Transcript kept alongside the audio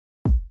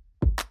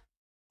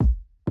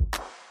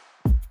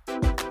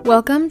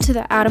Welcome to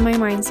the Out of My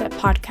Mindset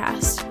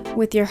podcast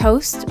with your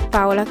host,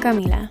 Paola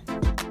Camila.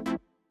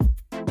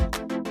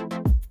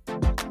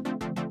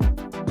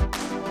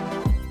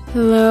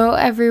 Hello,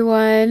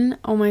 everyone.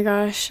 Oh my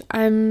gosh,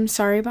 I'm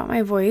sorry about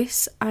my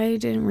voice. I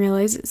didn't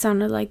realize it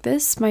sounded like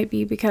this. Might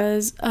be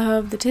because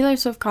of the Taylor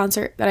Swift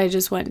concert that I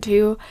just went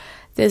to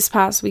this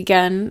past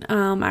weekend.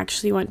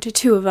 Actually went to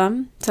 2 of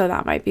them, so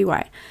that might be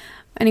why.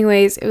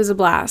 Anyways, it was a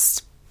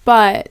blast.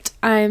 But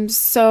I'm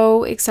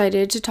so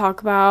excited to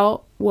talk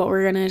about what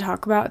we're going to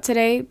talk about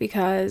today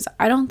because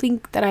I don't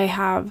think that I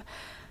have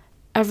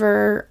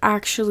ever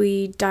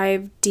actually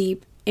dived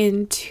deep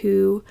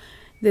into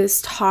this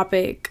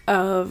topic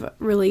of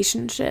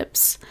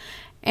relationships.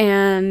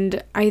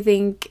 And I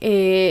think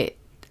it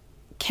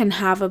can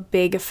have a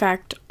big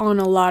effect on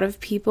a lot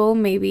of people.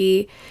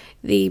 Maybe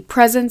the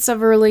presence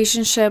of a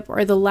relationship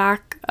or the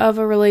lack of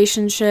a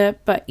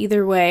relationship, but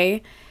either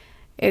way,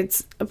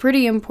 it's a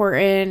pretty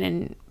important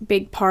and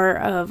big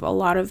part of a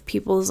lot of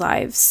people's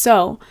lives.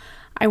 So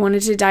I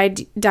wanted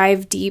to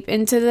dive deep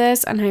into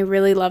this, and I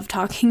really love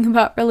talking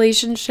about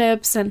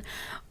relationships and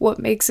what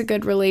makes a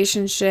good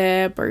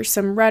relationship, or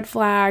some red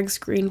flags,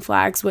 green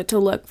flags, what to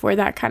look for,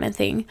 that kind of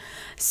thing.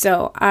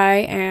 So I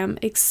am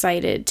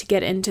excited to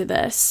get into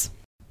this.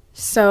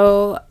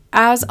 So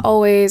as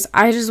always,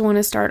 I just want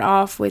to start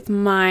off with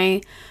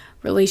my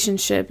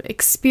relationship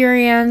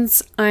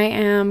experience. I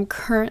am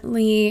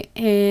currently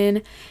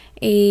in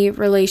a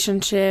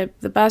relationship,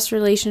 the best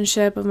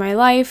relationship of my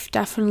life,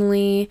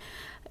 definitely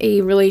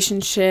a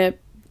relationship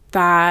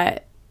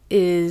that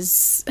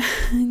is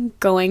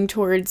going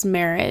towards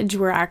marriage.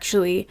 We're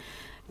actually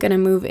gonna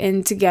move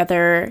in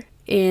together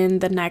in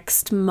the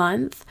next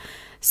month,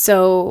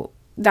 so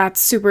that's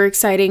super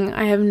exciting.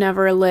 I have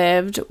never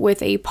lived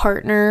with a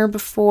partner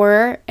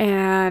before,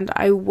 and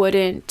I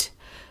wouldn't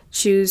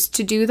choose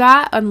to do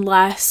that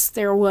unless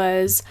there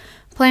was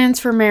plans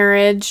for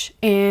marriage,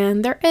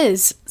 and there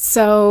is.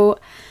 So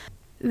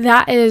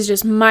that is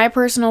just my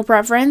personal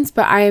preference,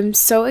 but I am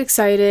so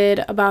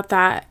excited about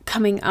that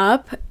coming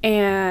up,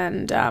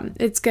 and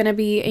it's gonna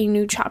be a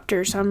new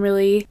chapter, so I'm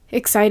really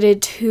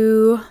excited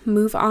to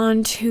move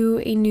on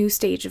to a new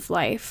stage of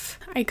life.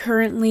 I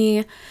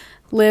currently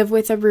live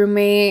with a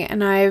roommate,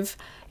 and I've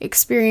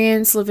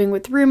experienced living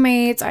with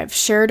roommates. I've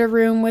shared a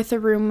room with a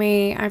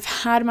roommate. I've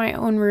had my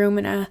own room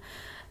in a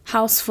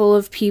house full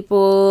of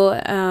people,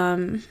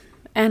 and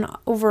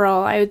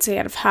overall I would say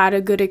I've had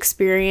a good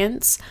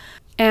experience.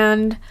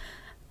 And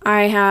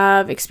I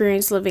have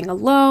experienced living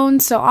alone,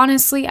 so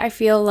honestly I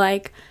feel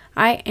like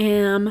I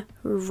am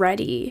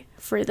ready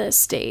for this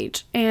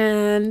stage,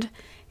 and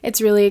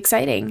it's really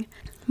exciting.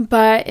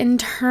 But in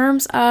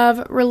terms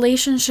of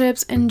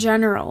relationships in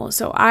general,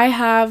 so I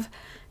have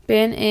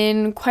been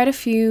in quite a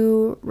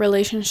few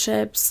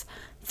relationships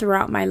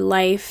throughout my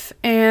life,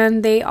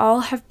 and they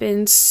all have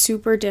been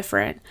super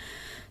different.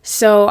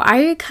 So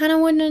I kind of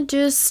want to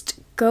just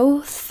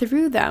go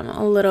through them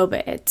a little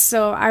bit.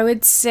 So I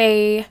would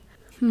say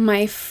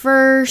my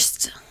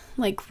first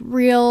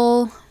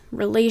real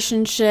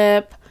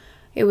relationship,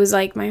 it was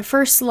my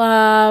first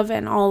love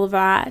and all of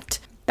that.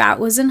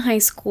 That was in high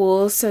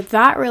school. So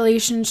that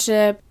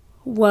relationship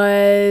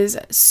was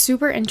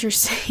super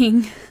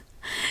interesting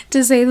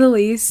to say the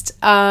least.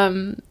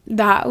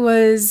 That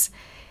was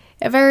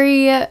a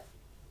very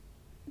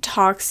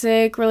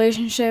toxic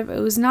relationship. It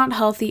was not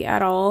healthy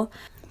at all,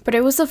 but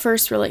it was the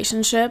first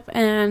relationship,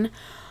 and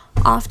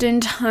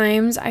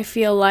oftentimes I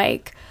feel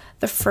like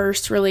the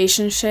first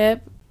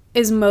relationship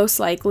is most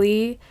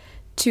likely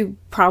to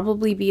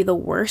probably be the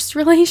worst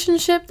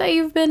relationship that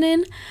you've been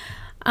in.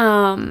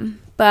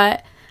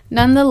 But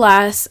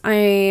nonetheless, I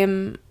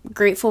am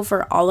grateful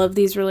for all of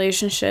these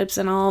relationships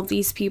and all of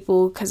these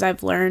people because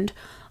I've learned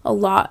a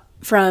lot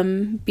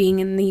from being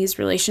in these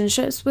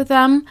relationships with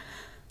them.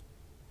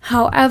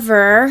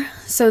 However,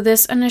 so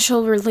this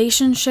initial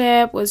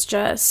relationship was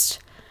just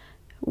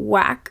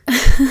whack.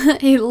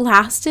 It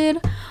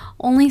lasted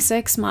only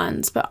 6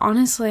 months, but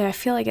honestly, I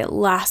feel like it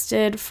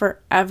lasted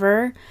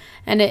forever,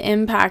 and it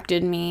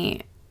impacted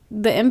me.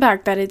 The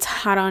impact that it's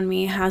had on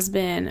me has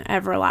been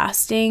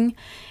everlasting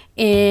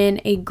in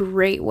a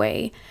great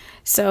way.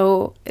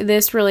 So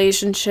this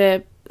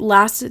relationship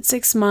lasted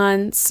 6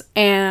 months,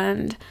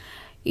 and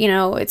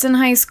it's in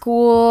high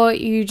school.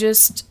 You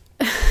just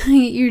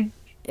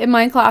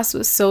my class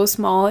was so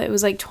small. It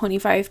was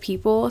 25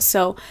 people,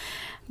 so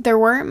there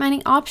weren't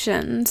many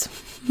options.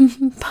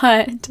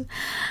 But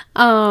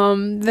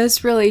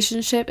this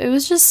relationship, it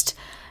was just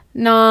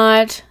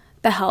not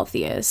the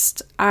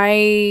healthiest.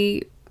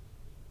 I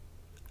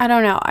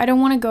don't know. I don't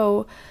want to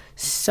go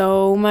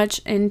so much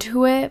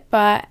into it,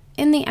 but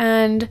in the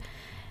end,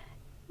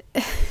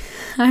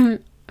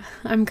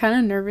 I'm kind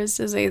of nervous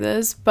to say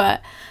this,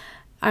 but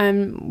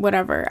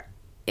whatever.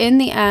 In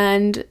the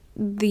end,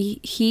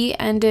 he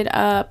ended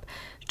up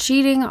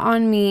cheating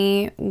on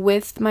me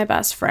with my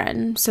best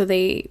friend. So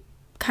it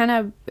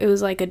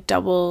was like a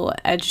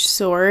double-edged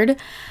sword.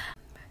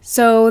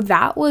 So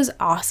that was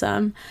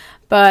awesome.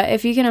 But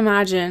if you can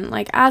imagine,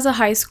 as a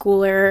high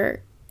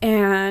schooler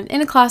and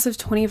in a class of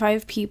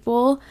 25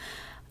 people,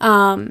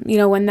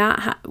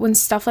 When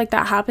stuff like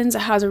that happens,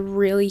 it has a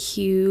really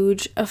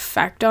huge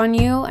effect on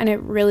you, and it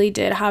really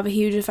did have a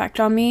huge effect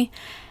on me.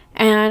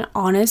 And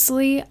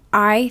honestly,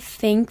 I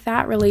thank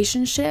that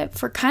relationship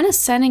for kind of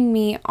sending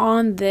me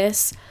on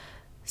this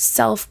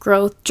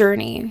self-growth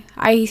journey.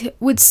 I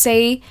would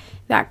say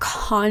that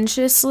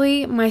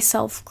consciously my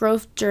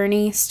self-growth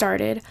journey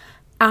started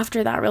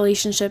after that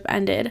relationship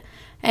ended.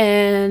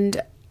 And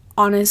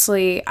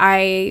honestly,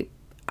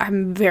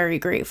 I'm very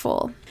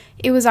grateful.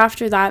 It was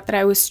after that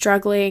I was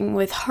struggling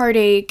with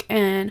heartache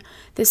and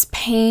this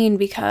pain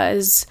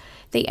because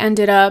they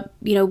ended up,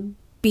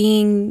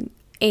 being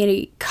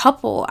a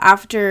couple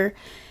after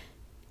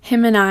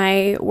him and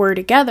I were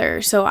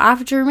together. So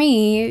after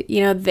me,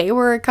 they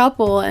were a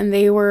couple, and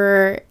they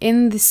were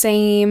in the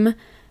same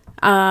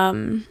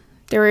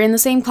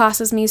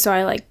class as me.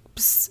 So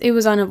it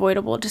was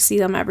unavoidable to see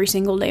them every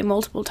single day,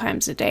 multiple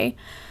times a day.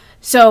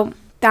 So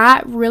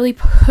that really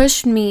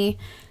pushed me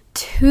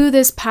to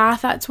this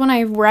path. That's when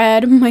I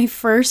read my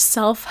first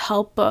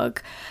self-help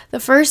book. The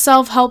first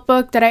self-help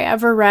book that I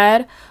ever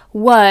read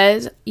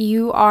was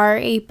You Are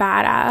a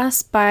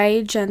Badass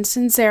by Jen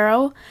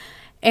Sincero.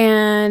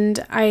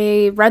 And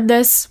I read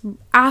this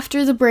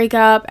after the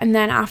breakup, and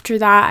then after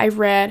that I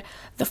read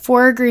The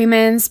 4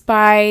 Agreements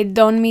by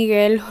Don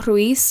Miguel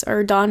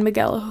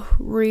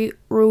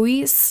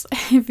Ruiz,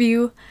 if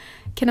you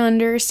can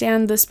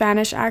understand the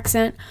Spanish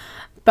accent.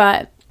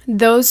 But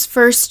those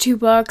first 2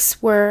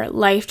 books were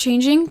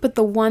life-changing, but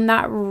the one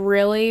that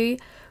really,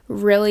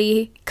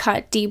 really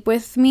cut deep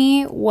with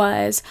me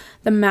was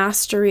The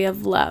Mastery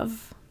of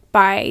Love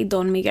by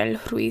Don Miguel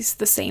Ruiz,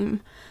 the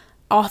same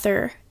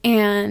author.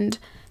 And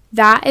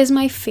that is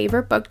my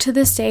favorite book to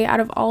this day out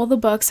of all the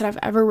books that I've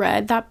ever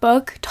read. That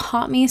book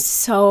taught me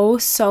so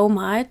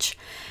much,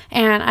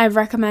 and I've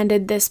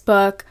recommended this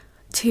book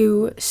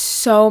to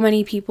so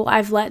many people.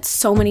 I've let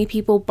so many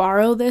people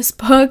borrow this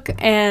book,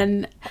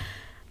 and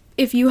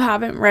if you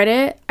haven't read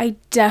it, I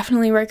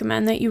definitely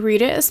recommend that you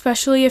read it,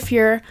 especially if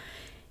you're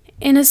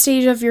in a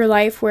stage of your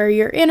life where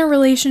you're in a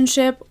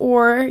relationship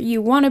or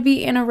you want to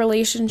be in a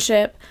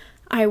relationship.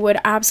 I would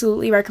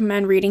absolutely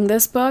recommend reading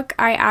this book.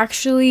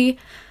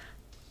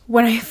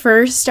 When I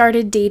first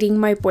started dating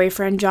my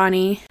boyfriend,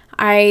 Johnny,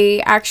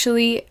 I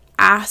actually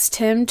asked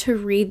him to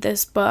read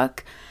this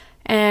book,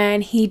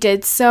 and he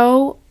did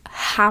so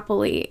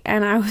happily.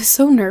 And I was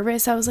so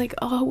nervous. I was like,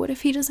 oh, what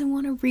if he doesn't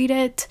want to read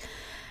it?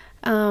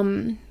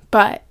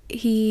 But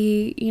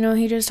he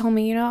just told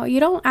me, you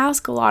don't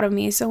ask a lot of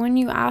me. So when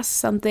you ask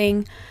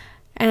something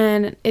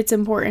and it's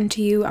important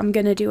to you, I'm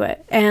going to do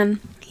it. And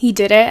he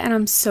did it. And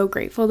I'm so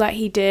grateful that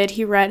he did.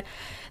 He read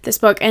this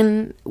book,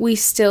 and we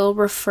still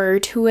refer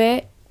to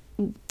it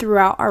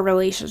throughout our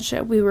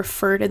relationship. We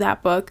refer to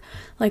that book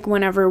like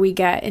whenever we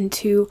get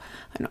into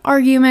an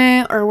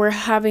argument or we're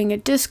having a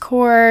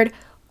discord,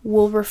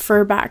 we'll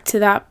refer back to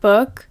that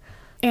book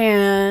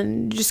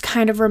and just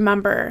kind of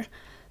remember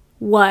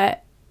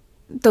what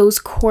those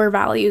core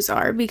values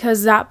are,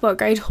 because that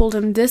book, I told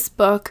him, this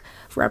book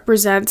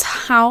represents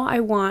how I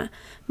want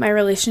my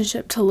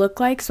relationship to look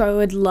like, so I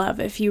would love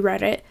if you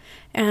read it.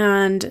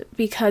 And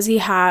because he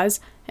has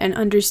and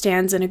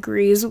understands and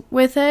agrees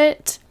with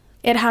it,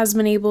 it has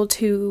been able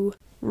to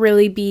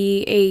really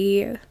be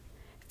a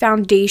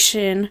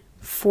foundation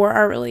for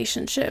our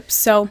relationship.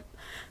 So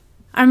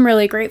I'm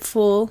really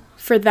grateful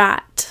for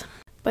that.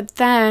 But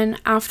then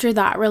after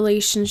that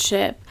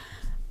relationship,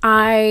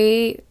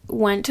 I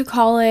went to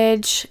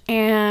college,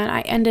 and I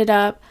ended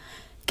up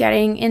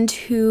getting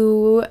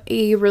into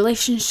a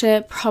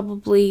relationship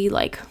probably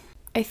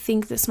I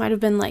think this might have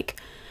been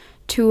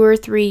 2 or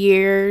 3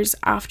 years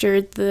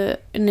after the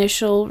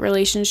initial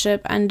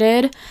relationship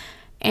ended.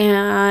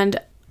 And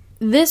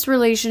this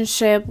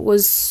relationship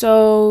was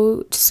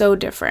so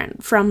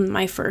different from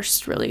my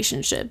first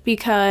relationship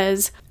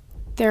because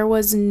there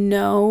was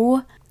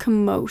no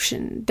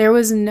commotion.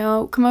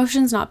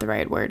 Commotion's not the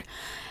right word.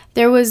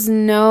 There was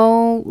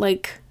no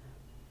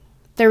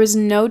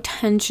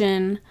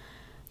tension.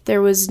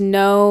 There was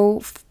no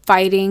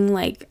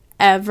fighting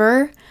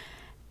ever.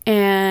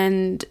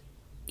 And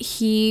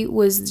he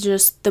was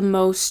just the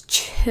most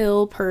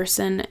chill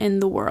person in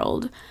the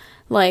world.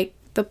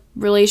 The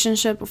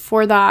relationship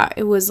before that,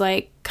 it was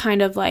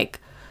kind of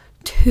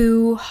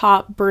 2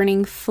 hot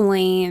burning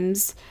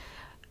flames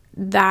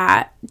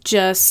that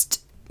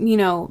just,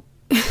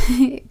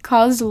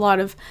 caused a lot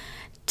of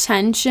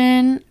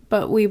tension,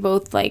 but we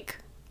both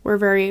were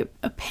very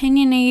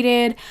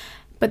opinionated.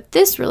 But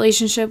this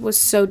relationship was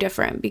so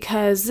different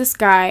because this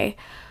guy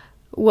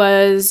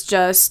was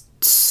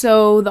just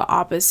so the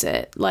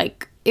opposite.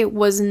 It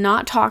was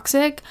not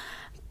toxic,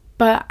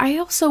 but I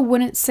also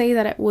wouldn't say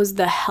that it was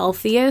the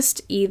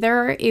healthiest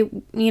either. It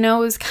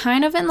was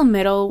kind of in the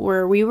middle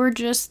where we were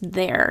just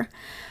there.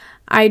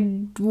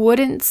 I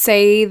wouldn't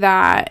say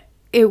that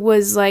it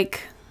was I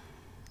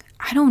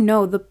don't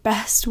know, the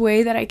best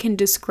way that I can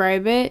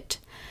describe it.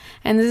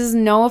 And this is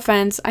no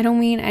offense. I don't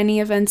mean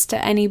any offense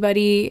to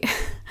anybody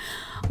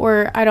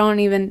or I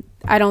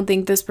don't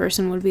think this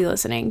person would be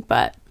listening,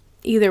 but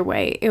either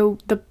way.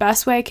 The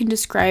best way I can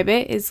describe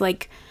it is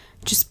like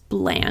just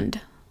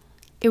bland.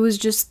 It was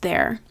just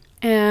there.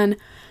 And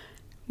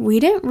we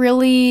didn't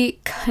really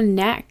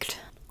connect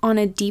on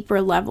a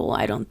deeper level,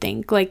 I don't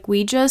think. Like,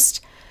 we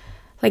just,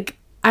 like,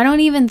 I don't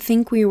even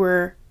think we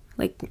were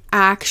like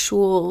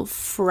actual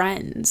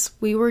friends.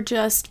 We were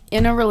just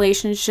in a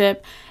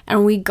relationship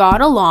and we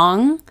got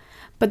along,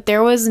 but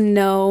there was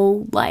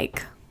no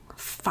like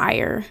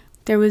fire.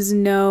 There was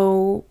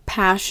no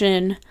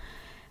passion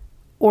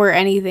or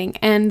anything.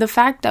 And the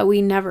fact that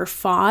we never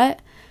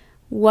fought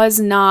was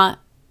not,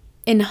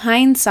 in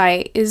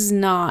hindsight, is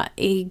not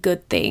a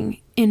good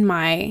thing in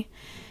my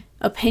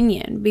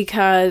opinion,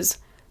 because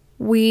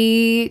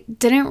we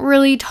didn't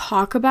really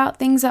talk about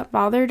things that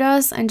bothered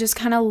us and just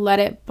kind of let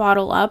it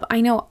bottle up.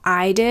 I know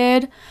I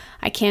did.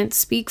 I can't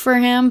speak for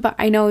him, but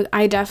I know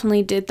I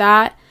definitely did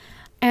that.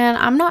 And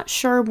I'm not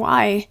sure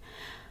why.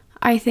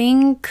 I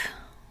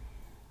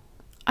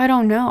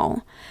don't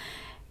know.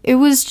 It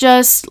was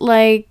just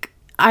like,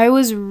 I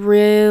was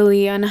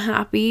really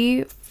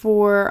unhappy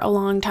for a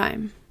long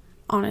time,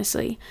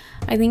 honestly.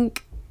 I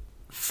think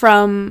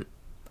from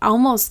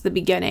almost the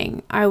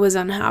beginning, I was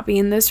unhappy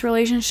in this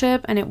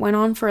relationship, and it went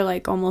on for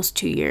like almost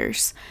 2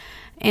 years.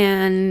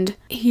 And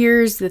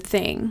here's the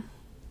thing.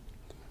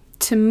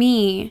 To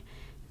me,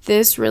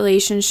 this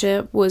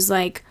relationship was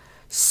like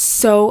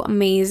so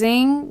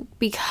amazing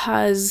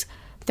because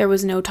there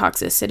was no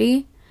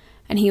toxicity,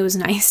 and he was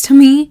nice to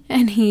me,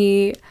 and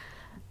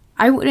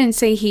I wouldn't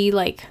say he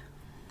like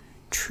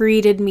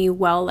treated me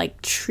well, like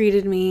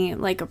treated me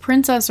like a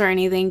princess or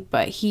anything,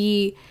 but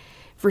he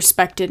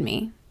respected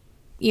me,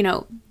 you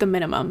know, the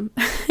minimum.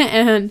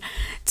 And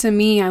to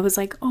me, I was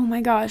like, oh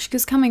my gosh,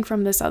 because coming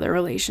from this other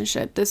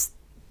relationship,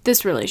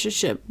 this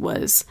relationship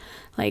was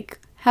like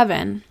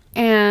heaven.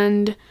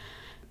 And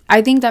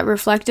I think that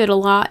reflected a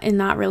lot in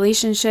that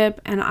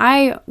relationship. And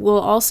I will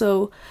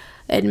also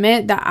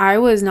admit that I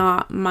was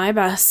not my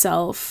best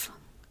self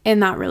in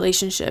that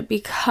relationship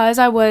because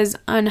I was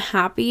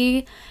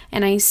unhappy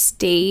and I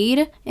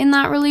stayed in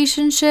that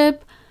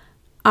relationship.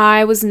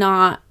 I was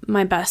not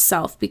my best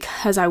self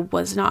because I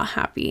was not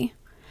happy.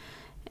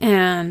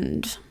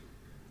 And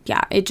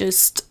yeah, it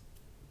just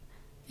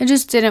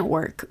didn't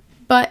work.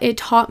 But it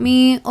taught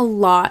me a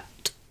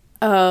lot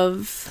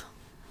of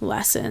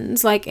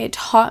lessons. Like, it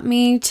taught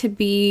me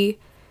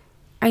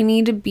I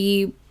need to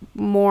be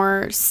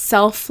more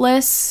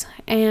selfless,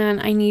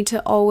 and I need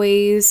to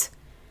always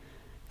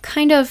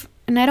kind of,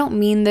 and I don't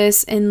mean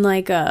this in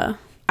like a,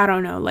 I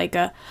don't know,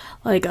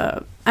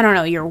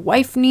 the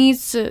wife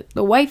needs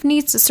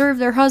to serve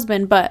their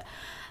husband, but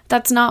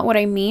that's not what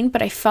I mean.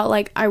 But I felt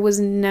like I was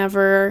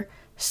never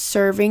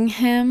serving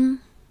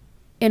him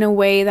in a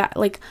way that,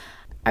 like,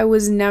 I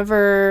was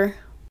never,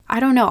 I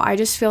don't know, I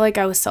just feel like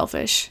I was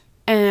selfish.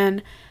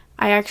 And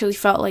I actually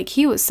felt like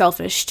he was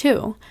selfish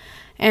too.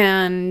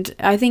 And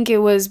I think it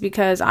was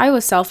because I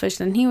was selfish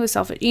and he was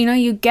selfish. You know,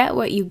 you get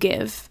what you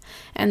give.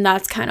 And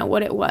that's kind of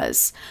what it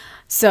was.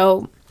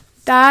 So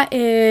that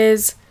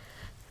is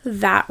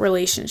that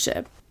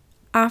relationship.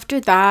 After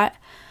that,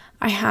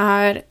 I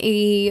had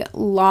a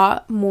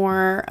lot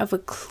more of a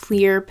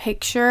clear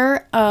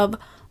picture of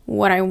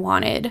what I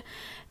wanted.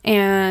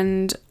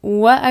 And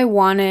what I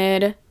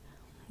wanted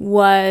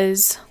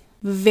was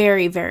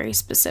very, very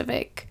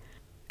specific.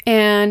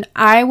 And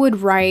I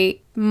would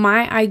write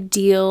my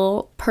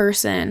ideal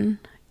person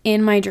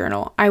in my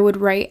journal. I would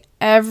write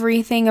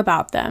everything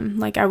about them.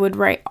 Like, I would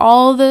write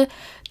all the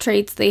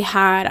traits they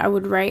had. I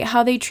would write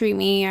how they treat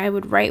me. I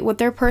would write what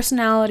their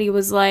personality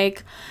was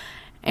like.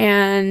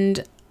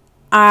 And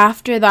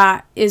after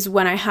that is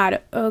when I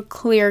had a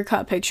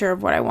clear-cut picture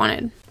of what I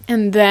wanted.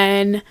 And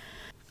then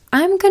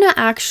I'm gonna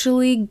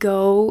actually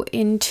go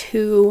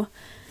into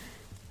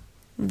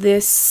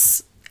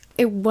this.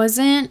 It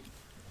wasn't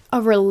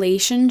a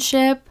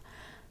relationship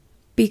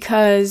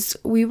because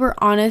we were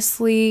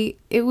honestly,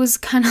 it was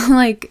kind of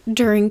like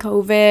during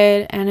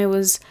COVID and it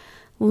was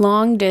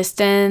long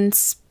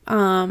distance.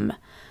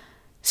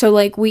 So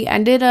like we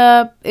ended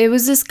up, it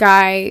was this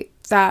guy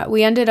that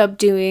we ended up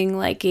doing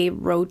like a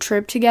road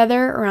trip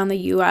together around the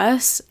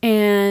US,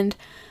 and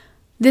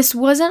this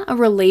wasn't a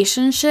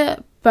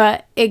relationship,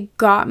 but it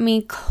got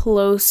me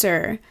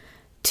closer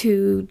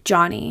to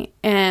Johnny,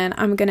 and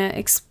I'm gonna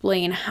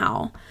explain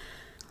how.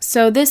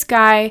 So this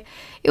guy,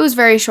 it was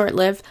very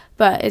short-lived,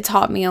 but it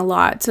taught me a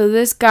lot. So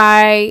this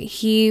guy,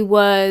 he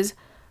was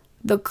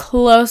the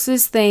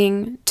closest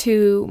thing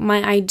to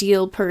my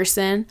ideal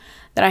person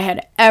that I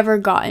had ever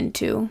gotten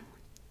to.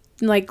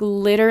 Like,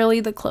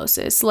 literally the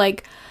closest.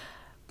 Like,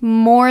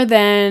 more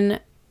than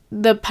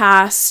the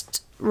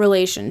past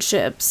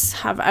relationships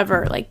have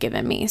ever, like,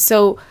 given me.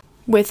 So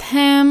with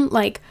him,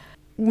 like,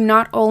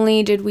 not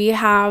only did we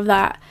have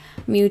that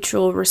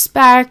mutual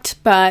respect,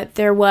 but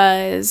there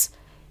was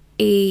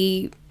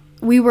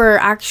we were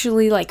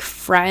actually like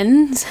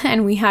friends,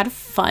 and we had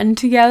fun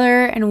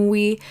together, and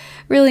we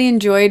really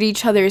enjoyed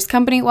each other's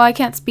company. Well, I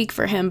can't speak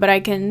for him, but I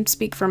can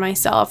speak for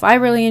myself. I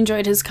really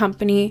enjoyed his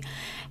company,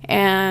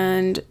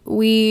 and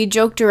we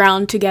joked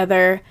around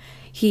together.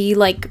 He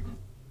like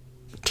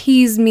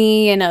tease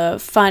me in a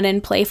fun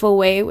and playful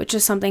way, which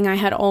is something I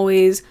had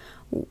always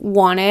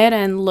wanted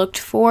and looked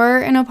for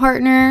in a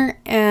partner.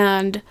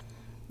 And,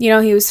 you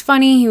know, he was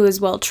funny, he was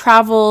well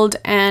traveled,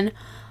 and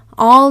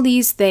all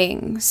these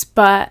things.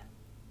 But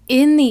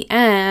in the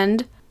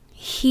end,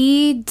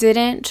 he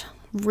didn't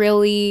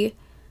really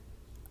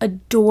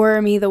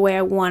adore me the way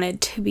I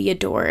wanted to be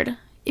adored,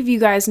 if you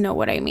guys know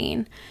what I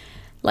mean.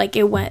 Like,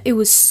 it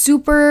was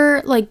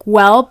super, like,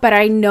 well, but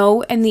I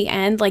know in the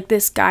end, like,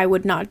 this guy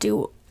would not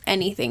do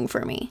anything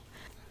for me.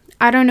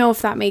 I don't know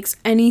if that makes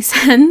any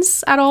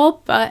sense at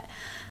all, but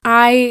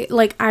I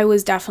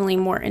was definitely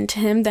more into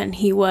him than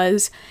he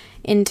was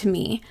into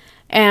me.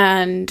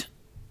 And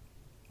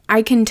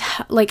I could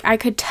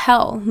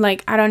tell,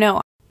 like, I don't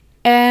know.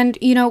 And,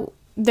 you know,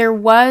 there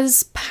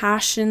was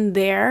passion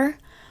there,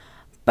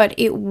 but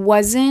it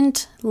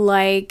wasn't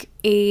like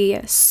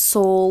a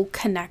soul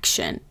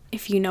connection,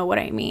 if you know what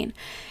I mean.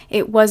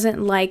 It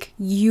wasn't like,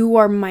 you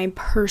are my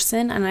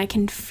person and I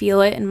can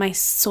feel it in my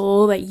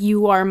soul that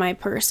you are my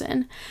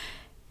person.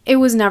 It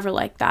was never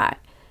like that.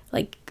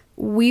 Like,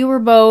 we were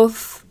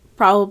both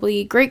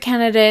probably great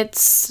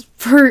candidates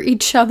for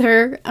each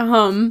other.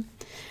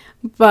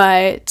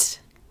 But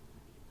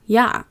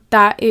yeah,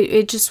 that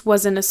it just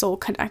wasn't a soul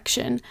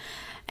connection.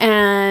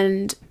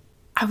 And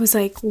I was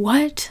like,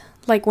 what?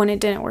 Like, when it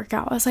didn't work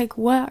out, I was like,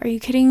 what? Are you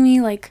kidding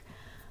me? Like,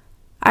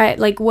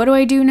 what do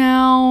I do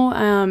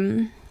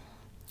now?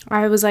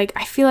 I was like,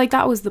 I feel like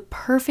that was the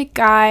perfect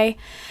guy.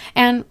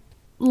 And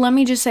let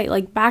me just say,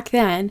 like, back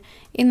then,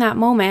 in that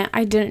moment,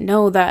 I didn't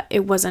know that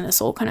it wasn't a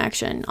soul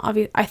connection.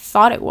 I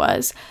thought it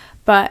was,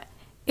 but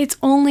it's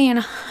only in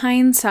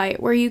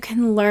hindsight where you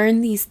can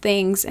learn these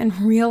things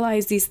and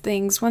realize these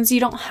things. Once you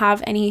don't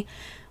have any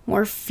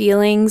more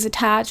feelings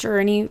attached or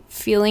any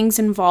feelings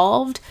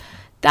involved,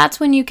 that's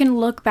when you can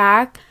look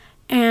back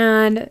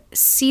and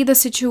see the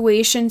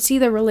situation, see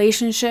the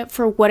relationship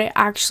for what it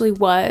actually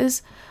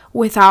was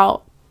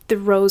without the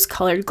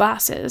rose-colored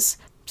glasses.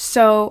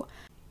 So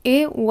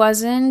it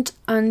wasn't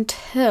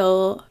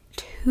until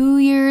 2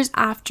 years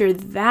after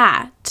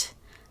that,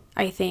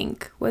 I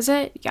think. Was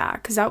it? Yeah,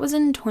 because that was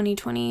in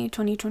 2020,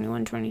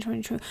 2021,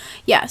 2022.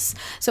 Yes.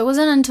 So it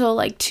wasn't until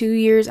like 2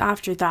 years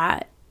after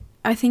that.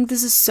 I think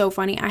this is so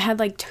funny. I had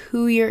like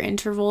 2-year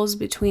intervals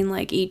between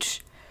like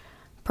each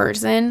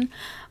person.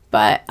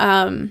 But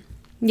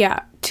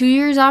yeah, 2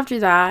 years after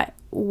that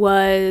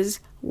was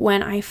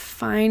when I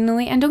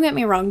finally, and don't get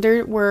me wrong,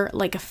 there were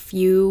like a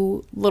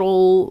few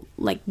little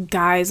like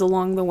guys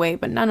along the way,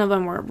 but none of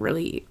them were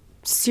really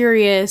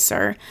serious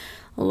or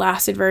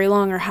lasted very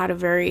long or had a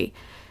very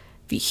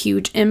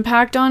huge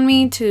impact on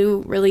me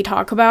to really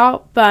talk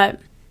about. But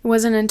it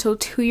wasn't until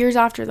 2 years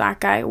after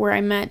that guy where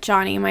I met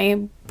Johnny,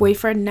 my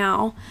boyfriend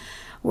now,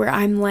 where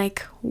I'm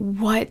like,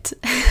 what?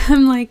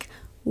 I'm like,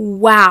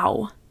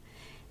 wow,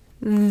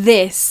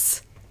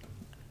 this,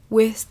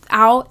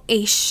 without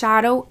a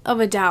shadow of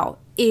a doubt,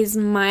 is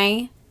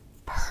my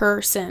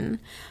person.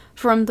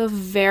 From the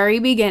very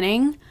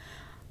beginning,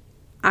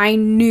 I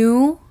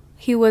knew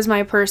he was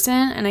my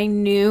person, and I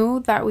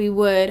knew that we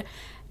would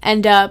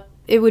end up,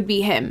 it would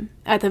be him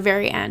at the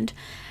very end.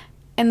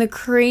 And the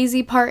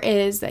crazy part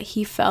is that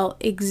he felt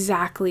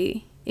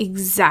exactly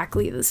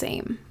the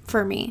same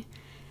for me.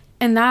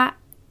 And that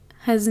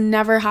has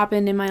never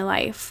happened in my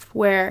life,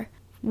 where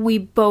we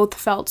both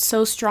felt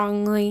so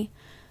strongly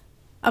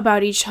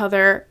about each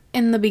other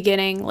in the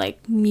beginning,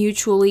 like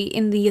mutually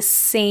in the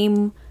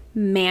same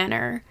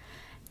manner.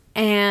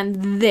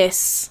 And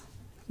this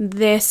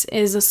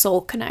is a soul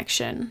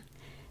connection.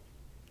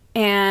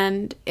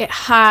 And it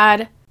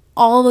had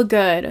all the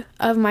good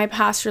of my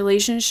past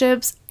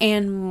relationships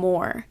and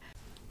more.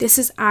 This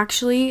is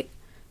actually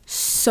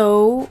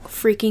so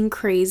freaking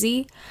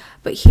crazy.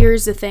 But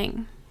here's the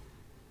thing.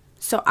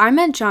 So I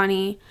met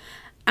Johnny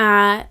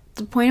at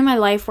the point in my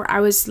life where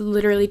I was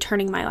literally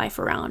turning my life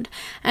around.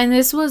 And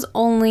this was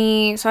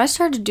only, so I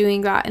started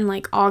doing that in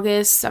like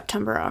August,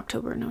 September,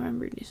 October,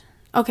 November, December.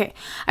 Okay,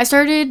 I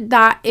started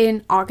that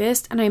in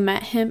August and I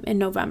met him in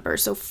November.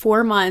 So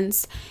 4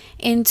 months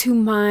into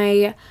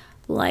my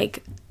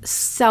like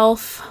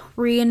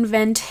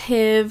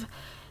self-reinventive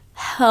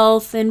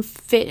health and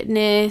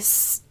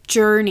fitness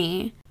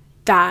journey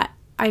that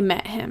I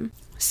met him.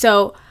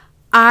 So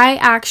I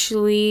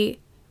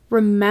actually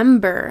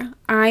remember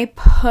I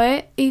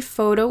put a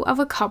photo of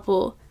a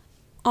couple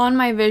on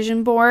my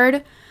vision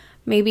board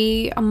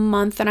maybe a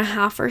month and a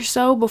half or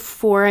so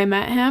before I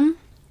met him,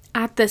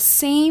 at the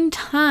same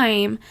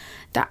time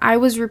that I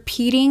was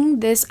repeating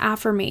this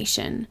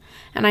affirmation.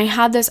 And I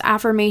had this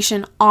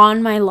affirmation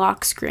on my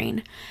lock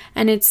screen,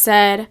 and it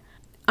said,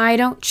 I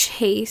don't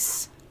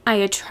chase, I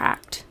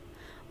attract.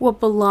 What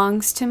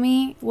belongs to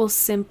me will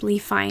simply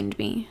find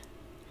me.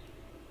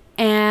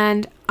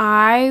 And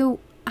I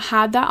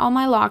had that on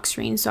my lock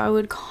screen, so I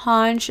would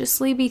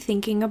consciously be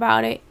thinking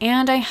about it.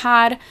 And I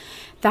had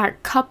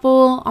that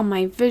couple on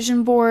my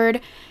vision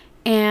board,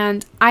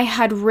 and I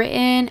had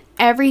written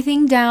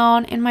everything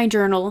down in my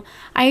journal.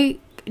 I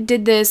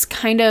did this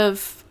kind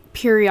of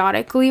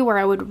periodically where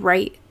I would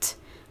write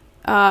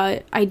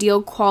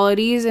ideal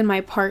qualities in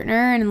my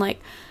partner, and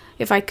like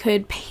if I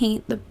could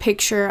paint the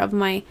picture of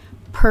my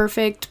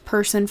perfect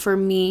person for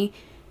me,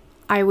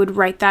 I would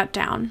write that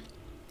down.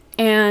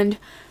 And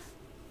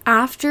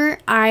after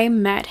I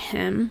met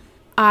him,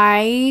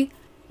 I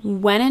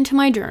went into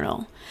my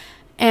journal,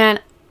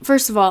 and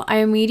first of all, I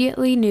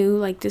immediately knew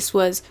like this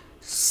was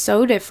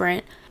so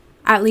different,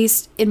 at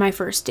least in the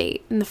first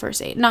date.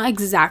 Not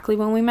exactly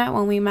when we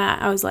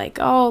met. I was like,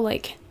 oh,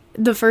 like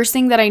the first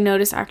thing that I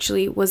noticed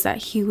actually was that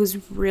he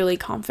was really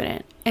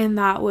confident, and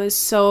that was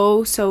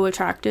so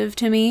attractive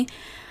to me.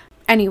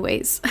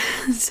 Anyways,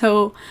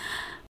 so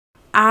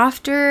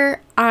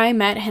after I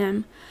met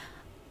him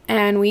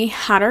and we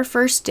had our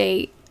first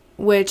date,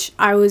 which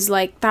I was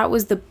like, that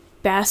was the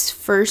best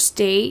first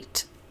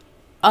date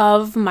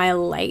of my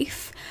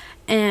life,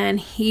 and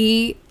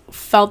he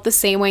felt the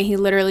same way. He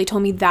literally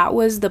told me that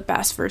was the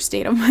best first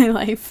date of my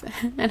life,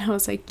 and I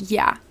was like,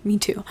 yeah, me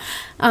too.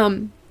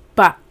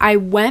 But I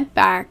went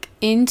back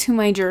into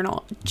my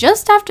journal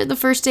just after the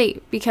first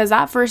date, because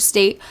that first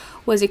date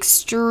was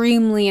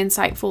extremely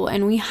insightful,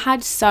 and we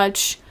had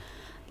such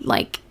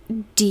like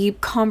deep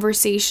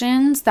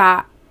conversations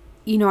that,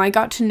 you know, I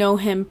got to know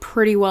him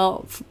pretty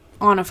well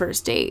on a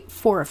first date,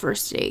 for a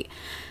first date.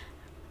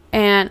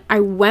 And I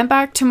went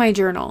back to my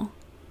journal,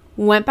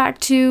 went back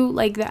to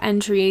like the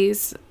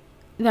entries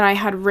that I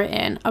had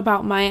written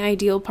about my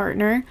ideal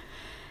partner,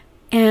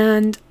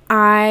 and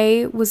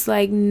I was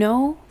like,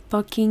 no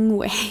fucking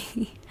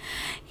way.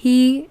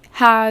 He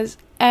has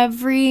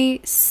every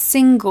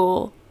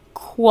single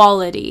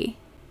quality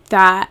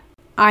that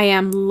I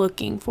am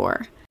looking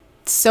for.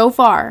 So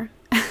far,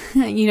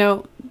 you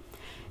know,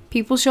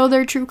 people show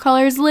their true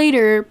colors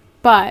later,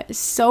 but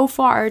so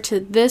far to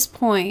this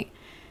point,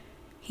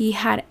 he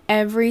had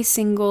every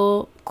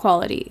single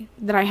quality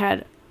that I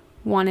had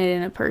wanted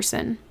in a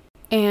person.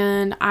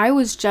 And I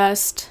was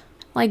just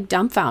like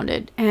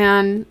dumbfounded.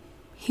 And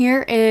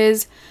here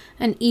is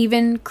an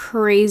even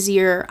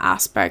crazier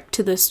aspect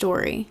to the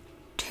story.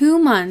 2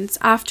 months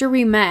after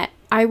we met,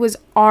 I was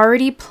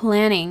already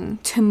planning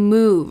to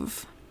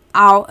move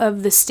out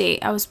of the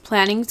state. I was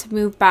planning to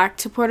move back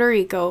to Puerto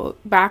Rico,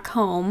 back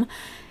home.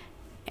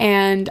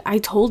 And I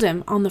told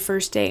him on the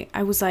first date,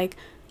 I was like,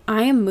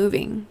 I am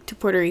moving to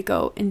Puerto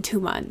Rico in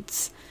 2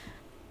 months.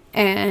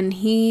 And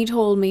he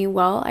told me,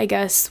 well, I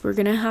guess we're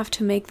gonna have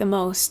to make the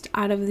most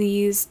out of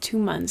these 2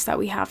 months that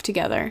we have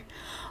together.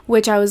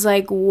 Which I was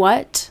like,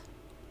 what?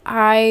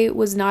 I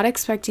was not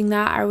expecting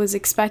that. I was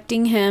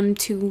expecting him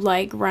to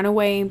like run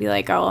away and be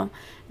like, oh,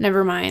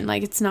 never mind.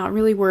 Like, it's not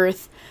really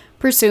worth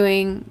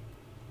pursuing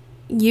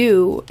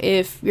you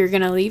if you're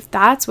gonna leave.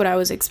 That's what I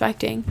was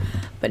expecting.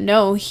 But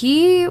no,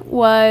 he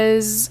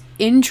was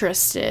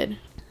interested.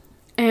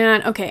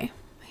 And okay,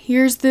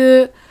 here's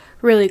the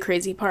really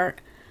crazy part.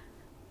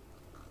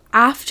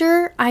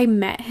 After I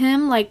met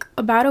him, like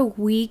about a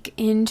week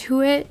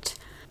into it,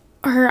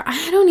 or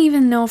I don't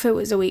even know if it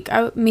was a week,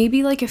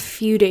 maybe like a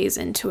few days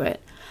into it,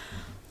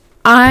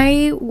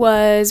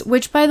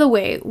 which by the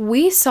way,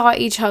 we saw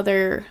each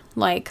other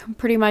like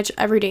pretty much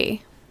every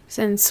day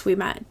since we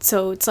met.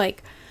 So it's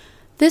like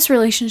this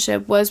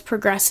relationship was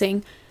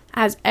progressing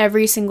as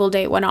every single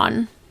day went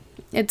on.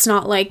 It's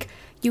not like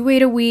you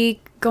wait a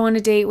week, go on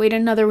a date, wait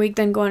another week,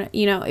 then go on,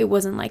 you know, it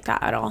wasn't like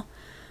that at all.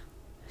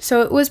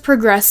 So it was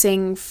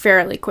progressing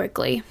fairly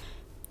quickly.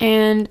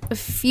 And a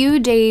few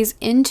days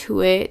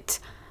into it,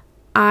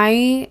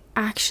 I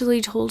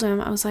actually told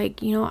him, I was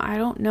like, you know, I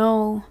don't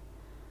know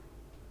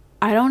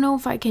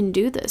if I can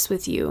do this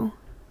with you.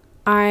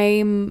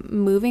 I'm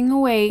moving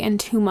away in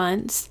 2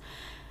 months,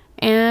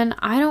 and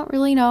I don't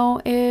really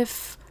know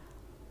if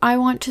I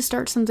want to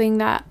start something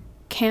that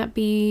can't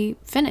be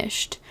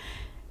finished.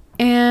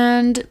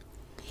 And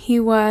he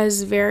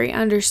was very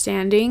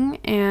understanding,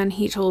 and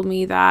he told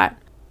me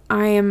that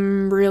I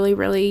am really,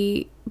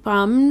 really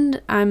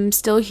bummed. I'm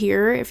still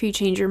here if you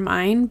change your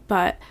mind,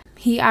 but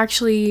he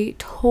actually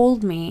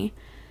told me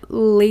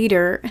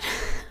later,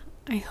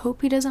 I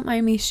hope he doesn't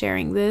mind me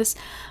sharing this,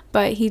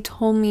 but he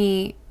told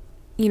me,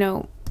 you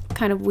know,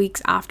 kind of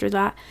weeks after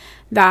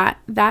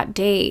that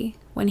day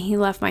when he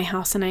left my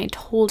house and I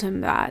told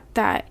him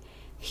that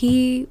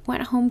he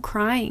went home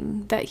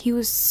crying, that he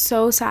was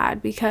so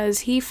sad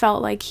because he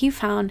felt like he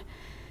found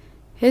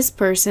his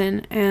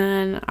person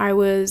and I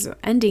was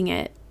ending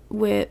it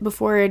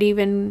before it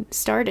even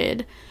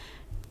started.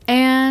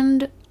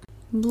 And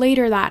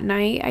later that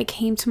night, I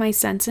came to my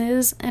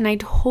senses and I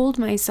told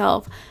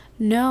myself,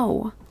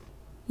 no,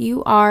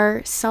 you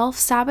are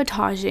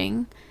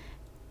self-sabotaging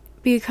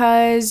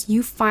because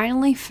you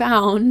finally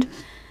found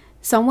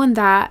someone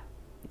that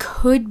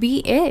could be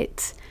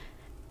it.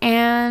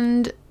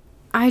 And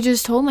I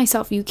just told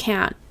myself, you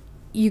can't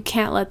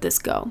let this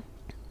go.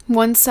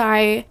 Once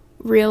I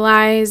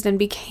realized and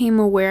became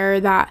aware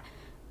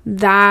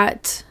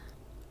that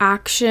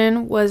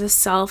action was a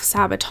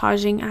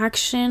self-sabotaging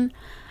action,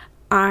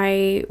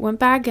 I went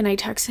back and I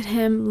texted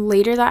him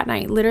later that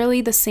night,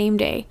 literally the same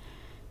day.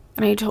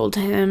 And I told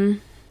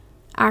him,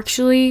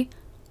 actually,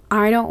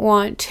 I don't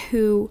want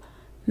to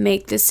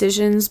make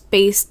decisions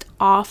based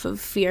off of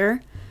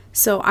fear.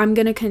 So I'm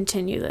going to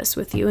continue this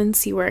with you and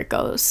see where it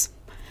goes.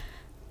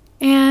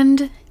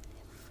 And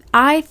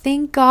I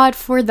thank God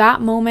for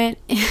that moment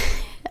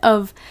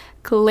of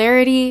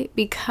clarity,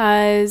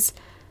 because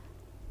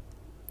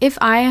if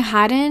I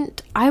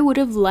hadn't, I would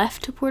have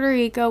left Puerto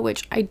Rico,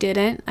 which I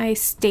didn't. I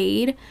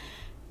stayed,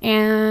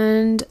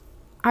 and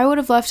I would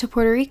have left to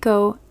Puerto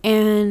Rico,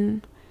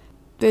 and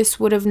this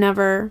would have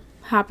never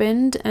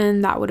happened,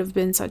 and that would have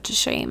been such a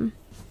shame.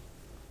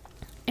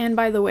 And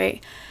by the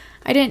way,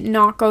 I didn't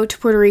not go to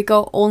Puerto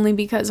Rico only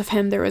because of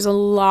him. There was a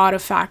lot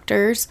of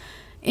factors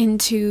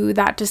into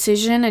that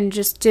decision and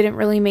just didn't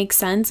really make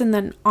sense. And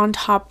then on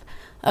top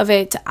of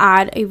it, to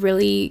add a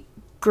really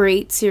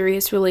great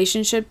serious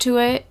relationship to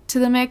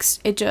the mix,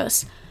 it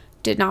just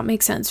did not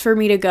make sense for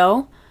me to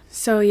go.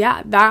 So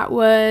yeah, that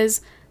was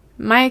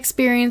my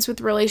experience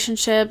with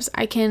relationships.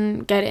 I can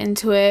get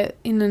into it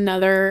in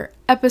another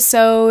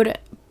episode,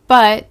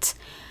 but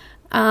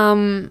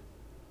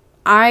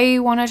I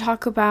want to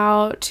talk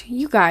about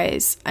you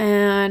guys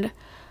and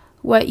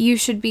what you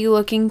should be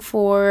looking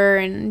for,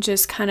 and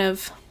just kind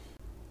of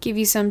give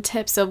you some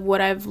tips of what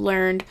I've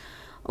learned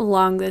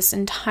along this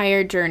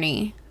entire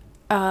journey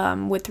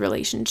with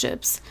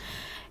relationships.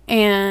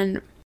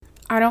 And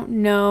I don't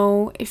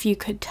know if you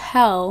could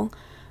tell,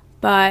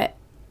 but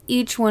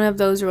each one of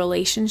those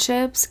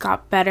relationships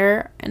got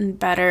better and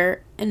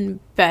better and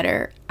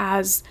better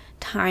as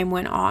time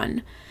went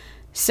on.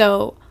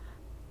 So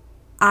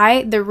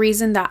the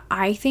reason that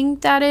I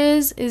think that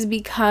is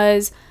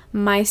because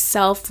my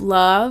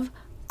self-love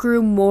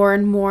grew more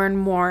and more and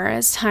more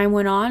as time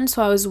went on.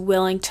 So I was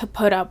willing to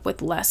put up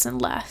with less and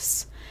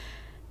less.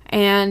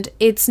 And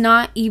it's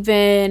not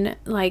even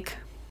like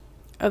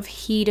if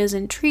he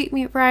doesn't treat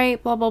me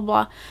right, blah, blah,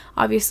 blah.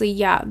 Obviously,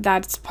 yeah,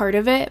 that's part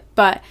of it.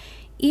 But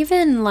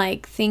even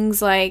like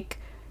things like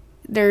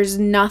there's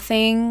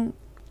nothing,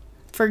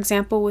 for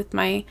example, with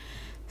my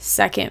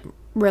second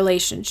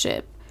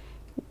relationship,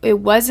 it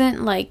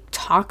wasn't like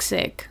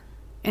toxic,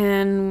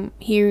 and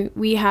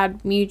we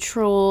had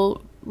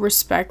mutual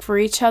respect for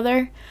each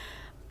other,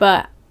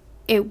 but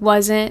it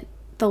wasn't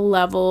the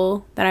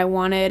level that I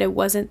wanted. It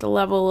wasn't the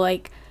level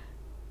like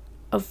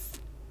of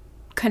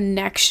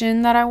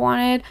connection that I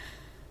wanted.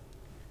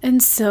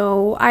 And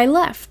so I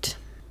left.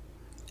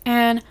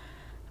 And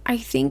I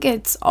think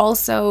it's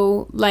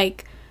also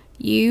like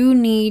you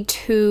need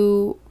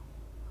to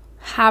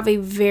have a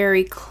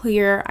very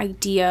clear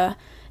idea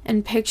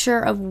and picture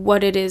of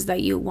what it is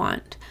that you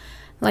want.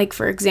 Like,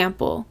 for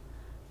example,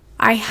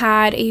 I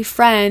had a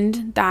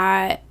friend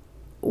that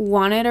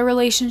wanted a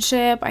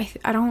relationship.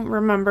 I don't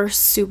remember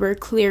super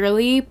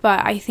clearly,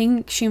 but I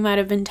think she might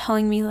have been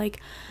telling me like,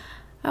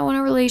 I want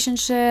a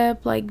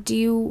relationship. Like, do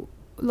you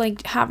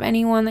like have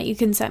anyone that you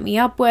can set me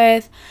up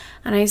with?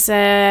 And I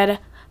said,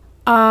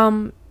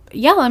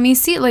 yeah, let me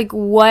see. Like,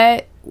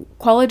 what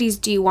qualities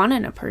do you want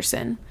in a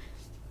person?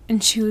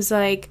 And she was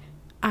like,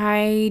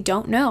 I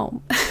don't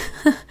know.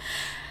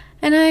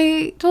 And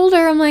I told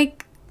her, I'm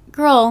like,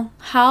 girl,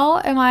 how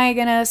am I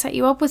gonna set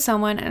you up with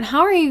someone, and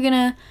how are you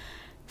gonna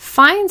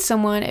find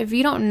someone if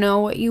you don't know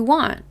what you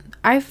want?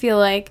 I feel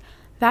like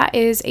that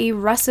is a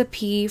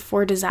recipe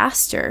for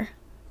disaster,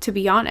 to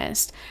be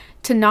honest.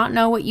 To not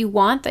know what you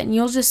want, then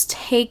you'll just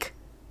take,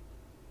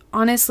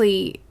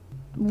 honestly,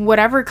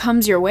 whatever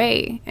comes your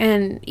way.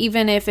 And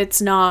even if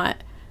it's not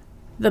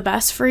the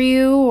best for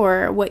you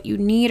or what you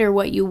need or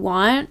what you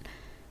want,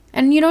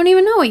 and you don't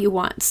even know what you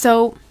want.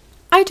 So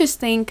I just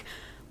think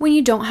when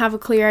you don't have a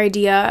clear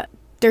idea,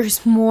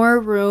 there's more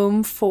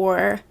room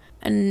for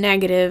a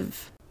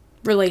negative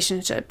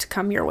relationship to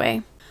come your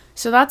way.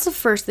 So that's the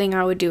first thing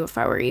I would do if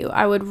I were you.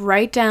 I would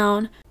write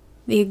down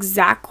the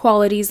exact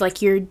qualities,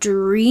 like your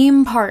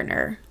dream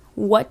partner.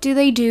 What do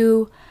they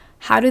do?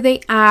 How do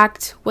they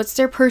act? What's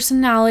their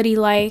personality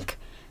like?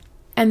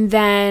 And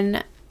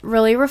then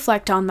really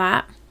reflect on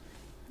that.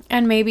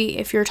 And maybe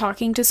if you're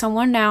talking to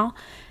someone now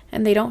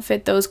and they don't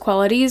fit those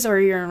qualities, or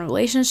you're in a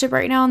relationship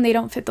right now and they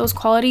don't fit those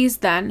qualities,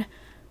 then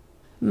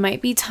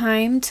might be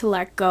time to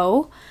let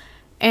go.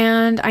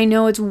 And I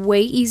know it's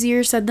way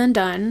easier said than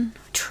done.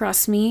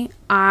 Trust me,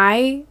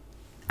 I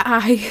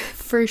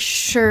for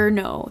sure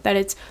know that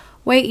it's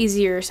way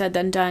easier said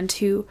than done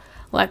to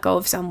let go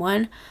of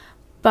someone.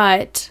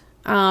 But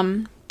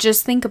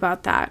just think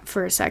about that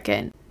for a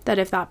second, that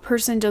if that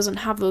person doesn't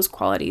have those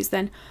qualities,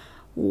 then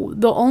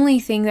the only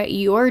thing that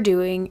you're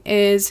doing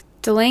is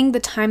delaying the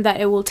time that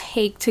it will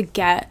take to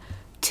get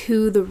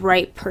to the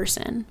right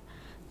person.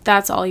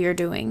 That's all you're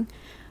doing.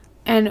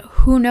 And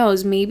who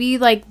knows, maybe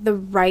like the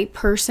right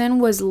person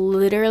was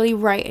literally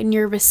right in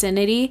your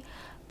vicinity,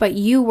 but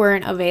you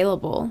weren't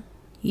available.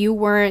 You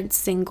weren't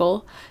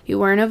single. You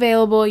weren't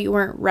available. You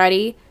weren't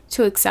ready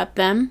to accept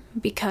them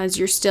because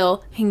you're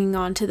still hanging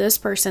on to this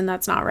person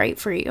that's not right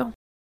for you.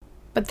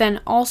 But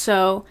then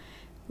also,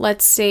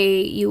 let's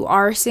say you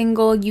are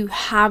single, you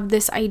have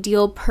this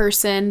ideal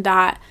person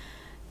that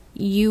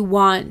you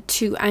want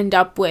to end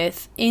up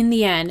with in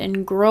the end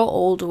and grow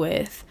old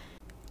with,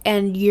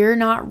 and you're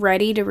not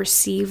ready to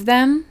receive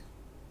them,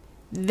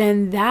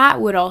 then that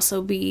would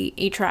also be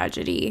a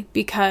tragedy,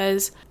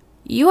 because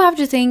you have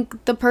to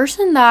think the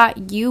person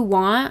that you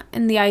want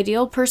and the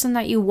ideal person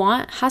that you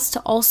want has to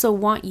also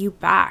want you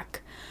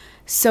back.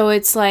 So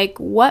it's like,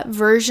 what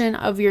version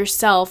of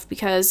yourself,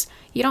 because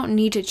you don't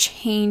need to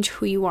change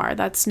who you are.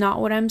 That's not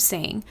what I'm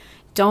saying.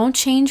 Don't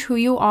change who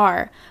you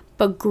are,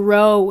 but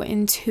grow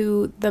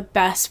into the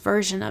best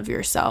version of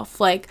yourself.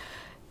 Like,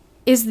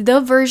 is the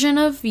version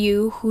of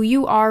you, who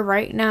you are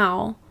right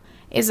now,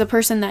 is the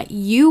person that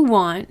you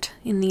want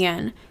in the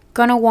end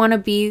gonna want to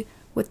be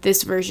with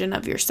this version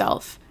of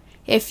yourself?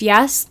 If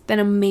yes, then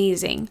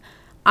amazing.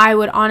 I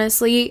would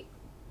honestly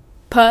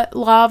put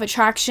law of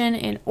attraction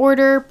in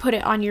order, put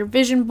it on your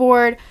vision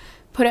board,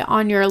 put it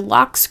on your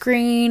lock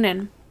screen,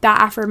 and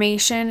that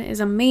affirmation is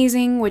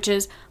amazing, which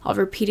is, I'll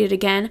repeat it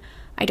again,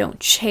 I don't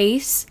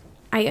chase,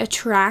 I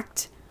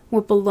attract.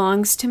 What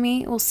belongs to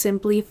me will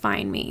simply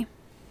find me.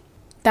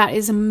 That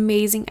is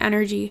amazing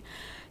energy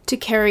to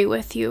carry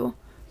with you,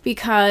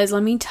 because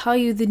let me tell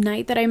you, the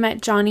night that I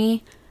met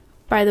Johnny,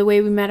 by the way,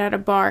 we met at a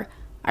bar,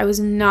 I was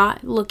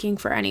not looking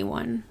for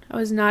anyone. I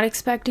was not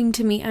expecting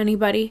to meet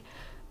anybody,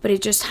 but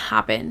it just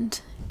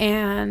happened.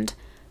 And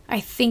I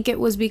think it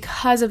was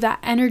because of that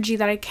energy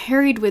that I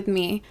carried with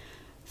me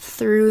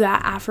through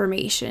that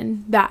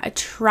affirmation that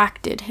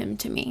attracted him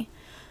to me.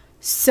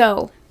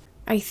 So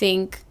I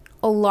think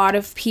a lot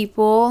of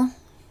people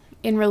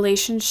in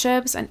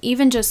relationships, and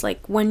even just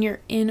like when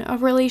you're in a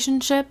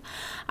relationship,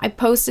 I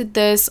posted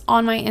this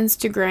on my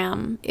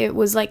Instagram. It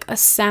was like a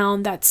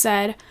sound that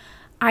said,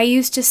 I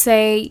used to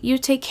say, you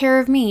take care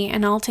of me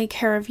and I'll take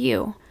care of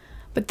you.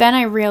 But then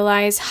I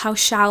realized how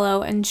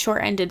shallow and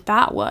short-ended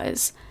that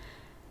was.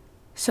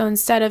 So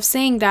instead of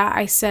saying that,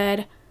 I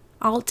said,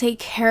 I'll take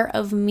care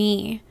of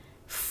me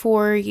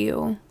for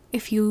you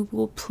if you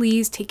will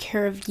please take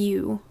care of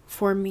you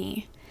for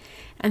me.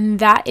 And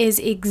that is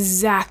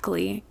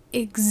exactly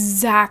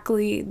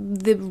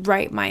the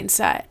right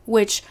mindset,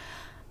 which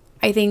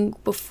I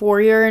think before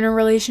you're in a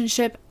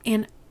relationship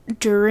and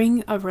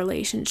during a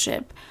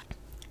relationship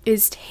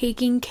is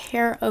taking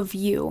care of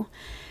you,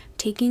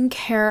 taking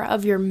care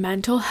of your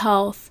mental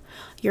health,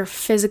 your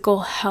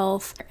physical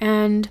health,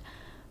 and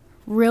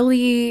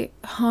really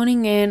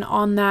honing in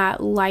on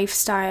that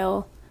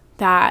lifestyle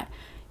that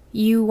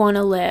you want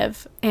to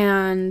live.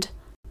 And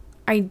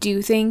I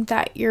do think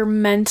that your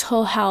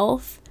mental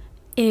health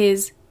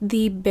is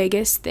the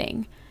biggest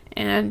thing,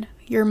 and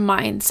your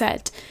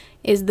mindset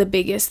is the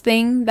biggest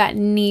thing that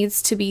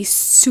needs to be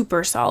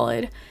super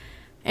solid.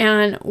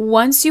 And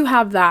once you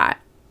have that,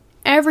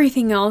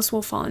 everything else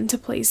will fall into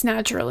place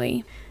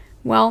naturally.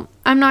 Well,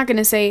 I'm not going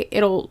to say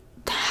it'll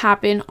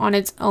happen on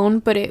its own,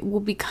 but it will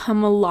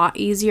become a lot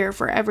easier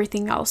for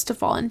everything else to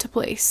fall into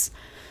place.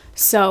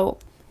 So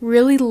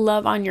really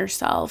love on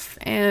yourself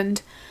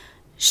and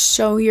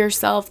show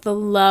yourself the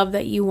love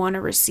that you want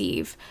to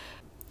receive.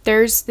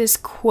 There's this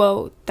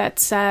quote that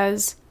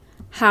says,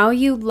 how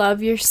you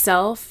love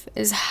yourself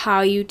is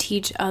how you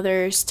teach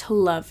others to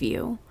love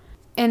you.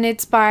 And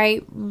it's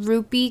by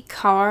Rupi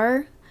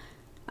Kaur.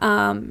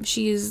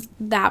 She's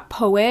that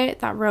poet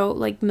that wrote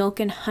like Milk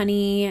and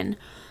Honey and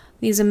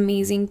these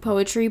amazing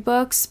poetry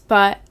books.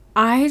 But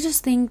I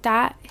just think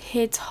that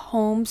hits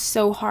home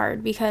so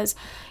hard, because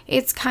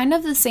it's kind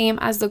of the same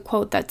as the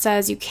quote that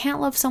says you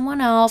can't love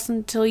someone else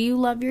until you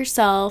love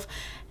yourself.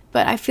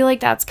 But I feel like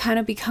that's kind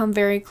of become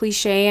very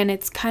cliche, and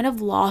it's kind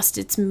of lost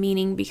its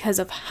meaning because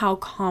of how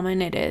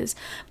common it is.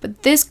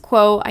 But this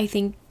quote, I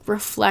think,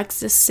 reflects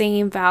the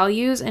same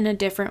values in a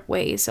different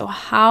way. So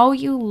how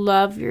you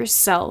love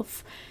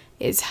yourself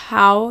is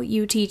how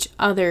you teach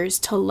others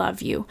to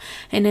love you.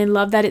 And I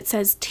love that it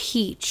says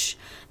teach.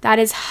 That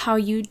is how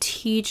you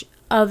teach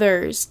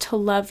others to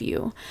love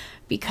you.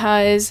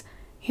 Because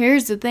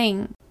here's the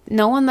thing,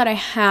 no one that I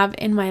have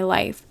in my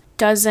life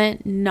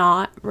doesn't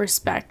not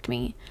respect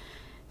me.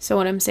 So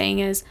what I'm saying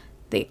is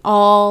they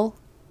all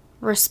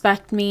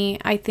respect me.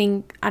 I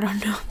think, I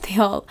don't know if they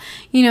all,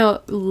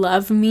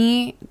 love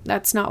me.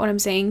 That's not what I'm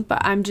saying,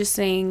 but I'm just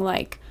saying,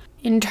 like,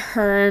 in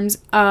terms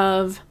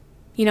of,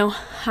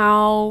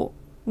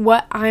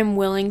 what I'm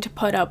willing to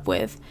put up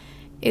with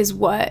is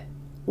what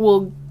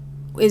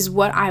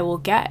I will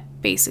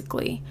get,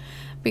 basically.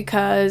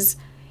 Because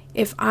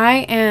if I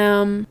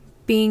am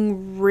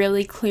being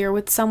really clear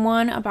with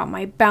someone about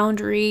my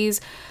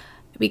boundaries,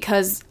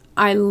 because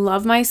I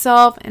love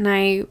myself and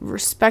I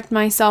respect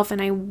myself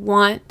and I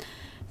want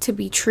to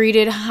be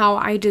treated how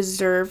I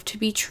deserve to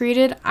be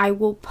treated, I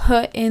will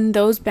put in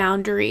those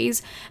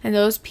boundaries, and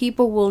those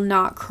people will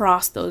not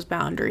cross those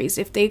boundaries.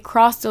 If they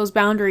cross those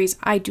boundaries,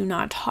 I do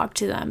not talk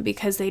to them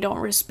because they don't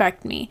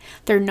respect me.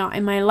 They're not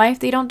in my life.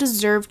 They don't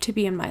deserve to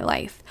be in my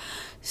life.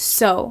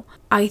 So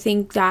I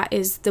think that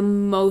is the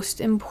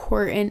most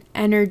important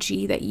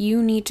energy that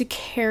you need to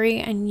carry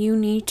and you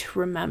need to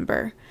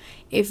remember.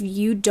 If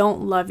you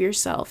don't love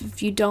yourself,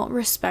 if you don't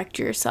respect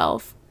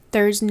yourself,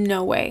 there's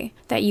no way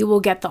that you will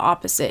get the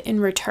opposite in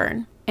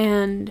return.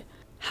 And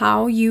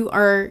how you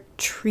are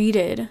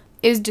treated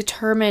is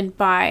determined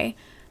by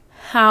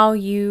how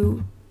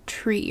you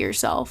treat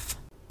yourself.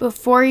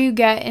 before you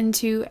get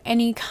into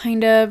any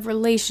kind of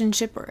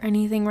relationship or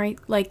anything right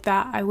like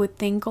that, I would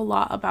think a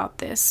lot about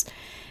this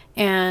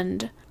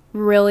and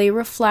really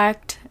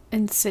reflect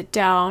and sit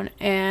down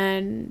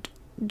and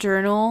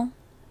journal.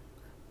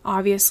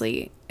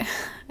 Obviously,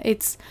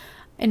 it's,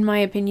 in my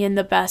opinion,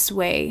 the best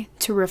way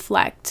to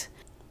reflect.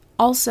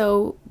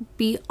 Also,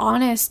 be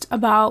honest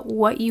about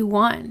what you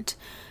want.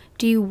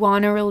 Do you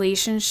want a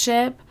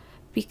relationship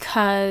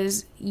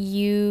because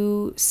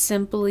you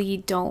simply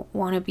don't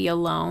want to be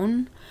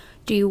alone?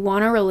 Do you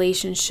want a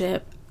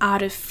relationship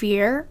out of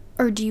fear,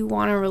 or do you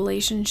want a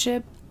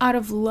relationship out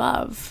of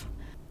love?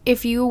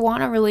 If you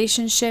want a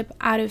relationship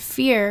out of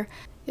fear,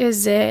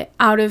 is it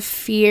out of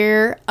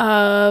fear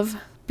of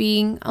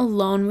being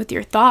alone with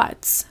your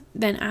thoughts?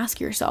 Then ask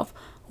yourself,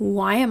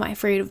 why am I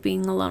afraid of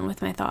being alone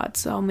with my thoughts?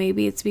 So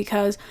maybe it's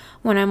because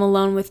when I'm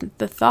alone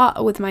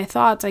with my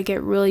thoughts, I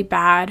get really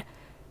bad,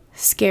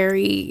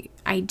 scary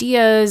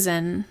ideas,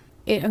 and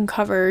it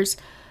uncovers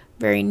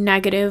very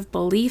negative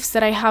beliefs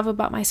that I have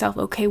about myself.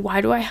 Okay,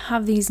 why do I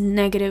have these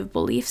negative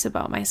beliefs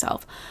about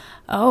myself?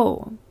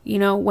 Oh,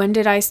 when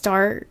did I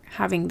start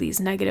having these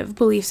negative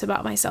beliefs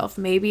about myself?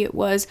 Maybe it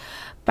was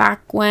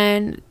back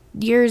when,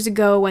 years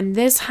ago, when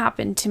this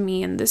happened to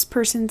me and this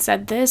person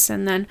said this,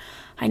 and then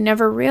I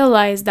never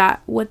realized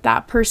that what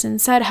that person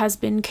said I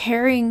have been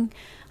carrying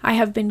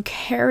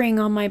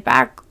on my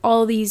back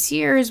all these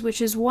years,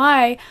 which is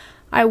why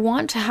I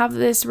want to have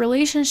this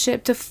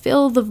relationship to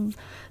fill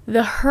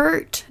the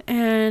hurt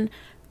and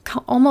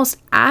almost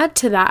add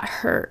to that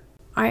hurt.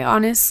 I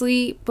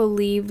honestly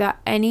believe that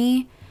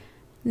any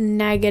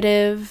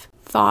negative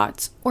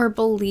thoughts or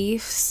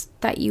beliefs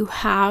that you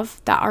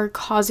have that are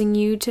causing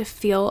you to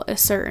feel a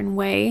certain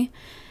way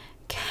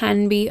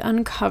can be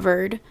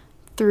uncovered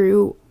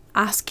through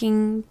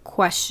asking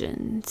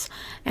questions.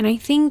 And I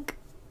think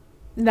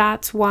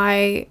that's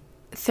why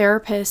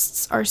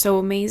therapists are so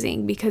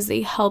amazing, because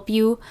they help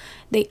you.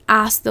 They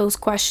ask those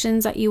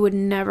questions that you would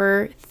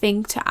never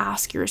think to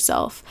ask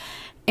yourself.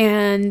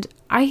 And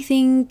I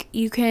think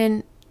you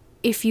can,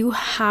 if you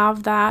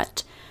have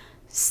that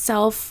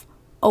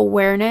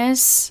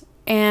self-awareness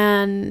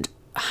and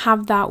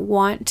have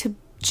that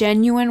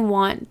genuine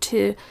want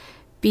to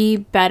be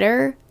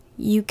better,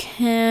 you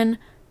can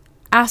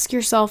ask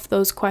yourself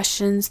those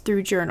questions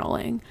through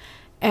journaling.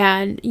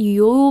 And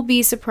you'll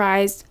be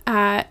surprised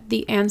at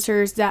the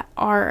answers that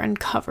are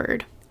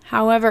uncovered.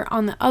 However,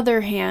 on the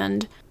other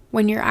hand,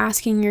 when you're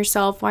asking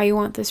yourself why you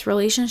want this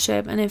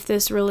relationship, and if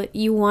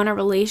you want a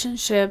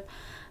relationship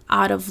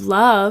out of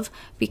love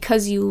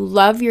because you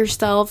love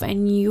yourself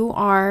and you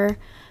are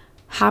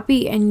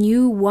happy and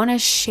you want to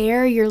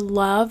share your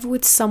love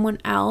with someone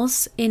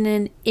else in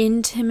an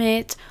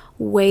intimate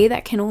way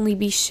that can only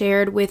be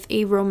shared with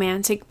a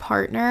romantic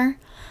partner,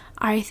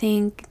 I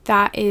think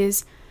that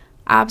is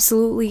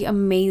absolutely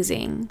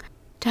amazing,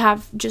 to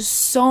have just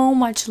so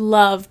much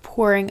love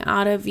pouring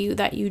out of you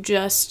that you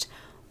just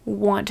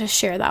want to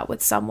share that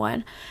with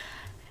someone.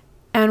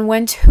 And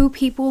when two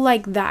people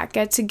like that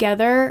get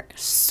together,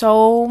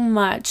 so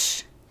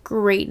much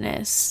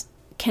greatness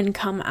can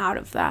come out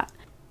of that.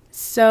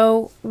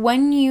 So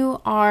when you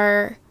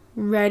are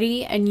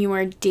ready and you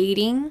are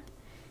dating,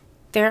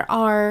 there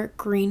are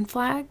green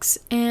flags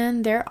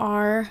and there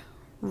are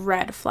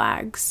red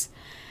flags.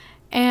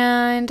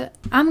 And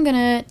I'm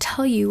gonna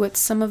tell you what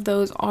some of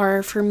those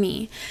are for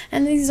me.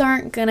 And these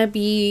aren't gonna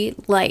be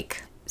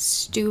like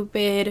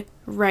stupid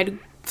red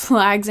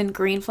flags and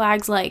green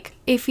flags, like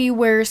if he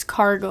wears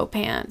cargo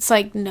pants.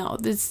 Like, no,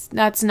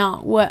 that's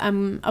not what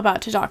I'm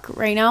about to talk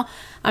right now.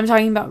 I'm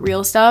talking about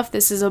real stuff.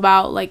 This is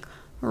about like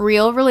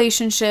real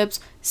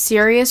relationships,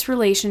 serious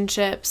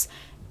relationships,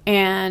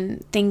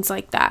 and things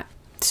like that.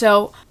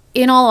 So,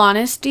 in all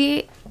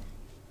honesty,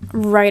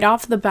 right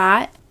off the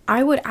bat,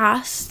 I would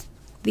ask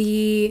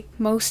the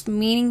most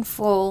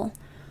meaningful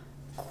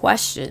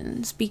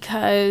questions,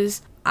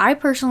 because I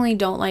personally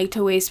don't like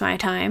to waste my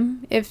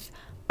time. If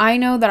I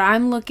know that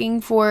I'm looking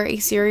for a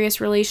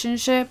serious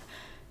relationship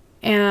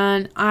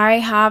and I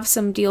have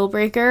some deal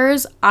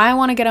breakers, I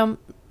want to get them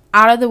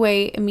out of the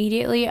way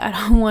immediately. I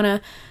don't want to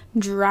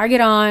drag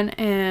it on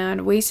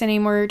and waste any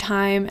more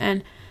time,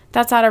 and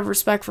that's out of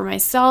respect for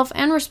myself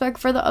and respect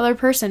for the other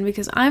person,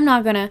 because I'm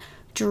not going to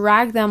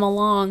drag them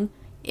along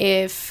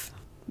if,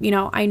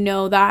 I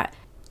know that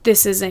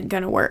this isn't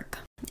going to work.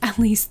 At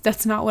least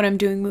that's not what I'm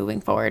doing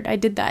moving forward. I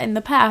did that in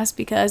the past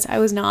because I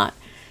was not,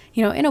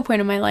 in a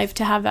point in my life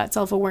to have that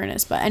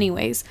self-awareness. But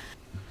anyways,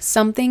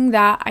 something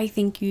that I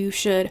think you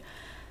should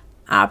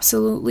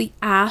absolutely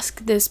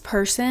ask this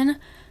person,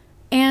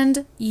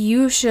 and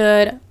you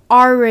should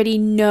already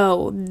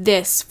know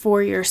this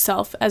for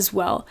yourself as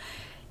well,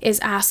 is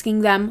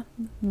asking them,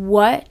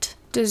 what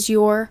does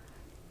your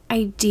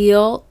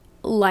ideal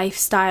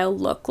lifestyle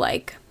look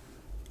like?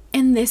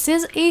 And this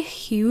is a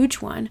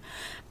huge one,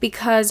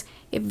 because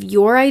if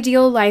your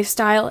ideal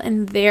lifestyle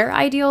and their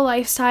ideal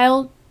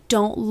lifestyle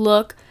don't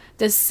look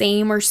the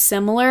same or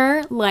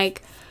similar,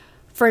 like,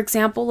 for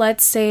example,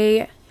 let's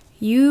say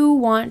you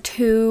want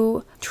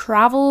to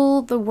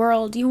travel the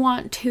world, you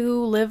want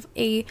to live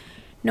a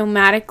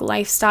nomadic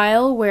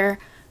lifestyle where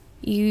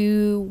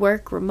you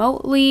work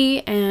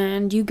remotely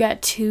and you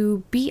get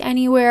to be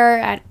anywhere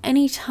at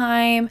any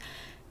time,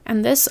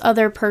 and this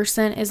other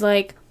person is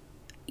like,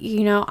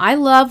 I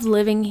love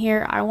living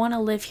here, I want to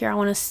live here, I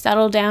want to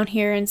settle down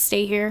here and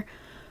stay here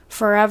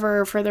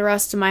forever for the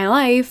rest of my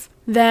life,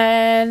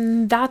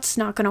 then that's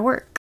not going to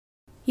work.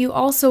 You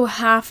also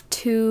have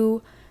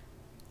to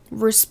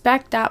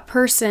respect that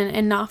person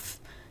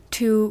enough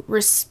to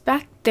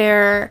respect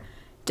their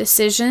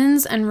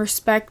decisions and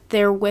respect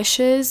their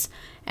wishes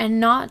and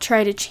not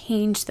try to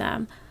change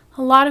them.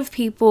 A lot of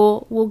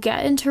people will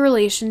get into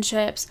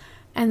relationships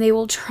and they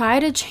will try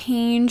to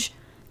change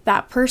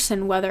that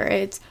person, whether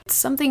it's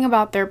something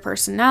about their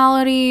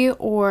personality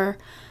or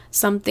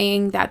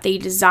something that they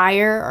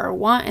desire or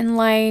want in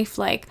life,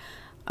 like,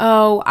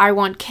 oh, I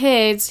want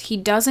kids, he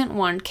doesn't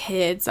want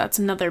kids. That's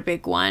another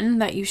big one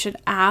that you should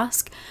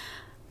ask.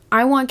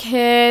 I want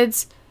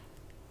kids,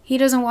 he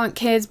doesn't want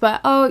kids,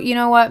 but oh, you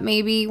know what,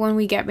 maybe when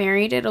we get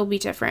married it'll be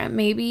different,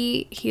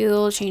 maybe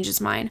he'll change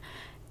his mind.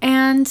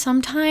 And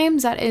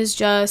sometimes that is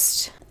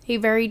just a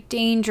very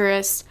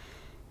dangerous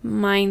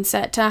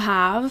mindset to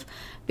have,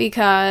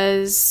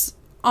 because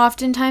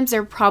oftentimes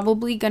they're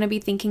probably going to be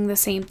thinking the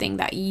same thing,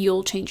 that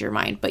you'll change your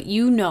mind, but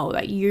you know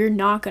that you're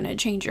not going to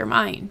change your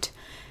mind.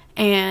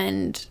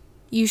 And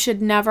you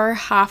should never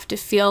have to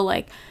feel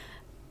like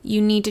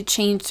you need to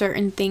change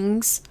certain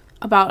things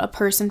about a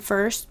person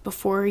first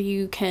before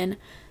you can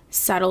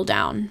settle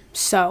down.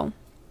 So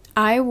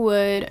I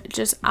would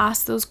just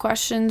ask those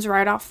questions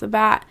right off the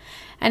bat.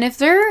 And if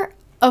they're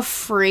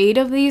afraid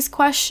of these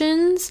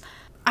questions,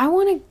 I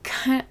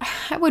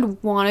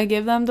would want to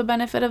give them the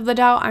benefit of the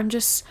doubt.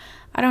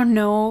 I don't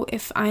know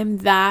if I'm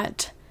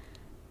that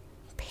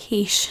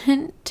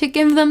patient to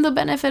give them the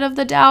benefit of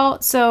the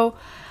doubt. So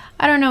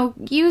I don't know,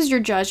 use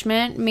your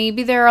judgment.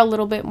 Maybe they're a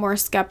little bit more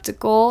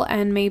skeptical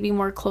and maybe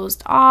more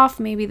closed off.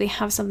 Maybe they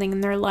have something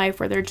in their life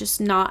where they're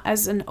just not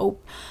as an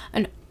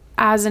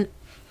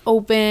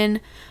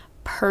open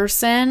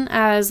person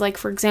as, like,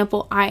 for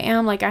example, I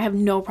am. Like, I have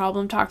no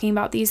problem talking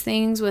about these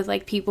things with,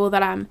 like, people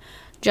that I'm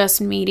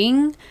just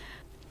meeting.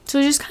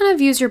 So just kind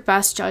of use your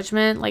best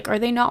judgment. Like, are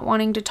they not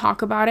wanting to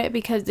talk about it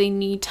because they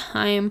need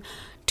time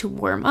to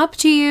warm up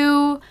to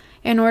you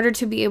in order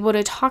to be able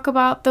to talk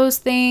about those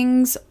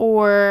things?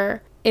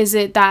 Or is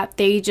it that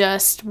they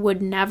just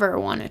would never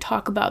want to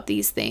talk about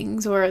these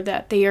things, or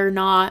that they are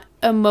not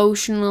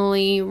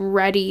emotionally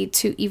ready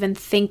to even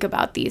think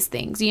about these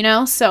things,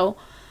 So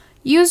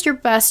use your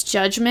best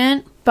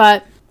judgment.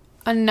 But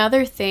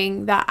another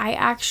thing that I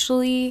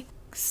actually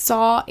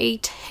saw a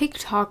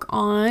TikTok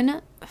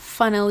on,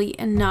 funnily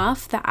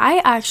enough, that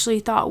I actually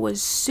thought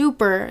was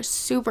super,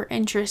 super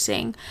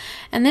interesting.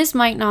 And this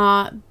might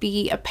not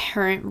be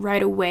apparent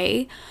right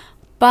away,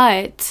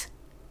 but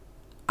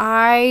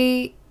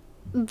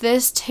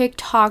this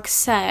TikTok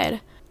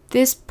said,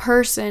 this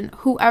person,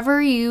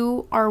 whoever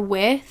you are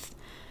with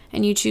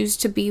and you choose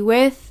to be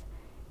with,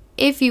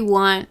 if you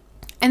want,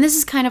 and this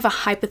is kind of a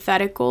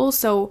hypothetical,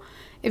 so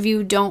if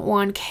you don't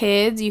want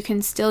kids, you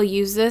can still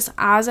use this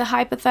as a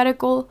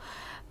hypothetical,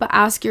 but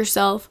ask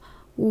yourself,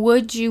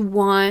 would you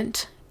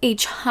want a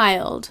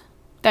child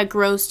that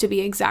grows to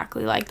be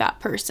exactly like that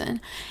person?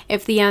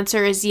 If the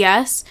answer is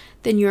yes,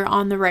 then you're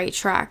on the right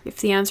track. If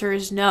the answer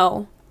is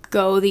no,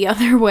 go the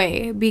other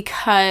way.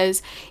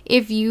 Because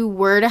if you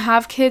were to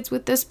have kids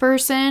with this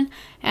person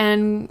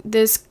and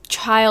this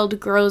child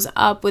grows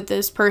up with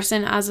this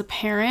person as a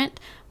parent,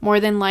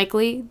 more than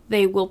likely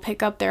they will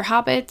pick up their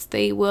habits,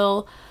 they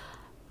will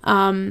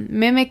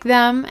mimic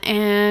them,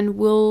 and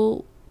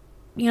will,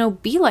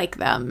 be like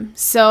them.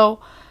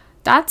 So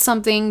that's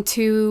something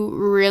to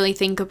really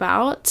think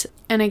about.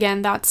 And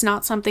again, that's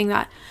not something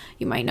that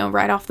you might know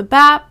right off the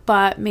bat,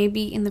 but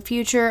maybe in the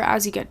future,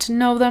 as you get to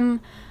know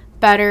them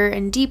better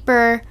and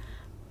deeper,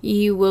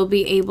 you will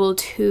be able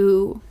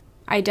to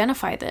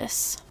identify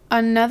this.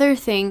 Another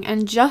thing,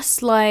 and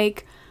just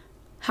like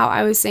how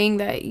I was saying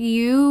that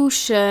you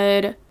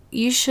should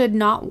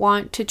not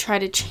want to try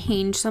to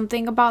change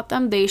something about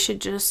them. They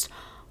should just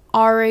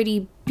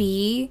already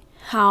be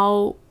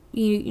how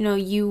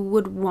you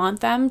would want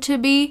them to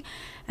be,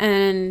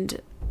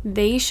 and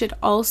they should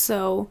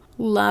also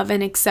love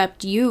and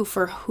accept you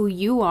for who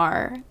you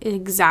are,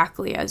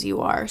 exactly as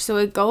you are. So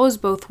it goes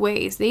both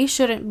ways. They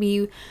shouldn't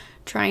be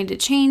trying to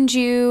change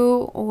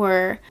you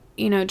or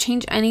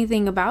change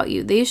anything about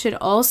you. They should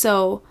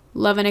also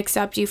love and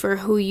accept you for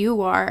who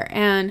you are,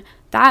 and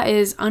that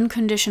is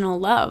unconditional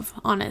love,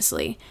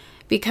 honestly.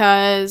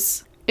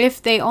 Because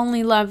if they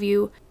only love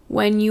you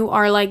when you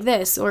are like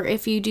this, or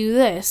if you do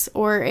this,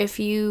 or if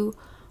you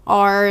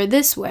are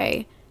this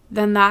way,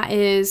 then that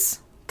is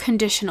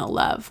conditional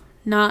love,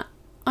 not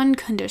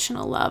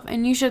unconditional love.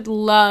 And you should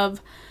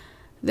love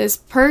this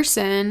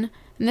person,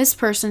 and this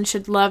person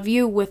should love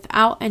you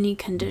without any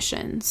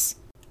conditions.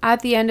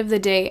 At the end of the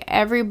day,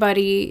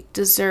 everybody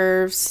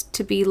deserves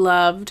to be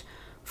loved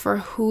for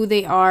who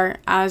they are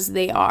as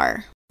they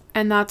are.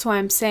 And that's why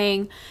I'm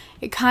saying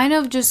it kind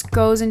of just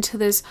goes into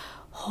this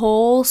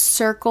whole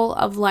circle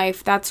of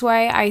life. That's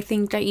why I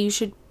think that you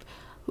should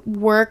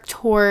work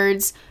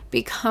towards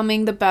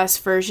becoming the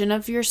best version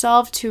of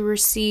yourself to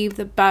receive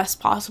the best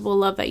possible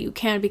love that you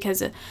can,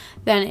 because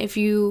then if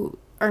you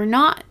are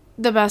not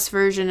the best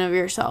version of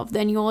yourself,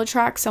 then you'll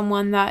attract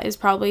someone that is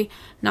probably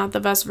not the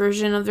best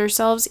version of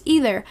themselves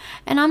either.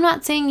 And I'm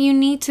not saying you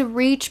need to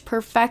reach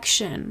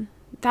perfection.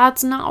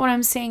 That's not what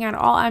I'm saying at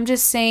all. I'm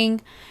just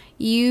saying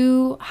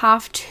you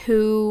have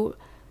to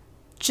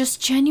just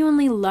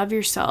genuinely love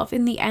yourself.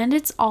 In the end,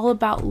 it's all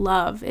about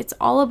love. It's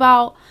all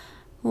about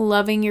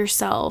loving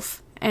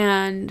yourself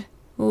and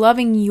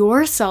loving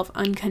yourself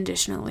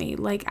unconditionally.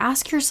 Like,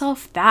 ask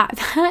yourself that.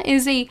 That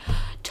is a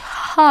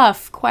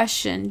tough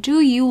question.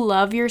 Do you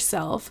love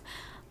yourself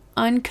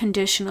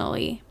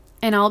unconditionally?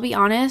 And I'll be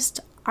honest,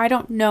 I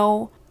don't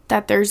know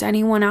that there's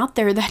anyone out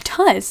there that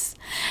does.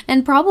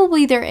 And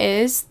probably there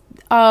is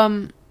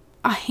a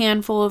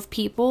handful of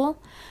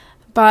people,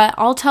 but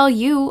I'll tell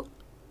you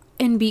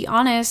and be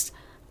honest,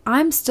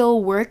 I'm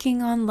still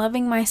working on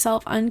loving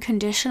myself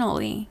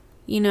unconditionally.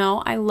 You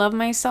know, I love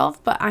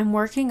myself, but I'm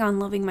working on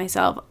loving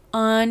myself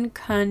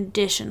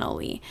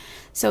unconditionally.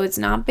 So it's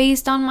not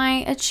based on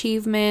my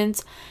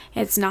achievements.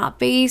 It's not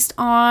based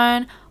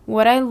on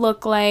what I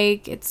look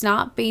like. It's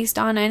not based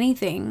on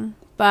anything,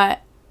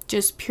 but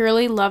just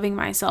purely loving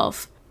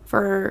myself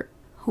for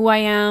who I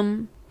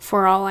am,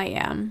 for all I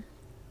am.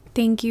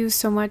 Thank you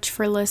so much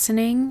for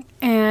listening,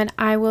 and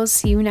I will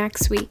see you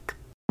next week.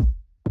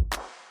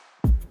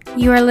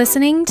 You are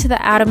listening to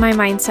the Out of My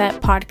Mindset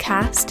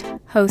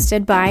podcast,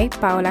 hosted by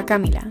Paola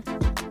Camila.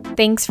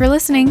 Thanks for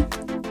listening.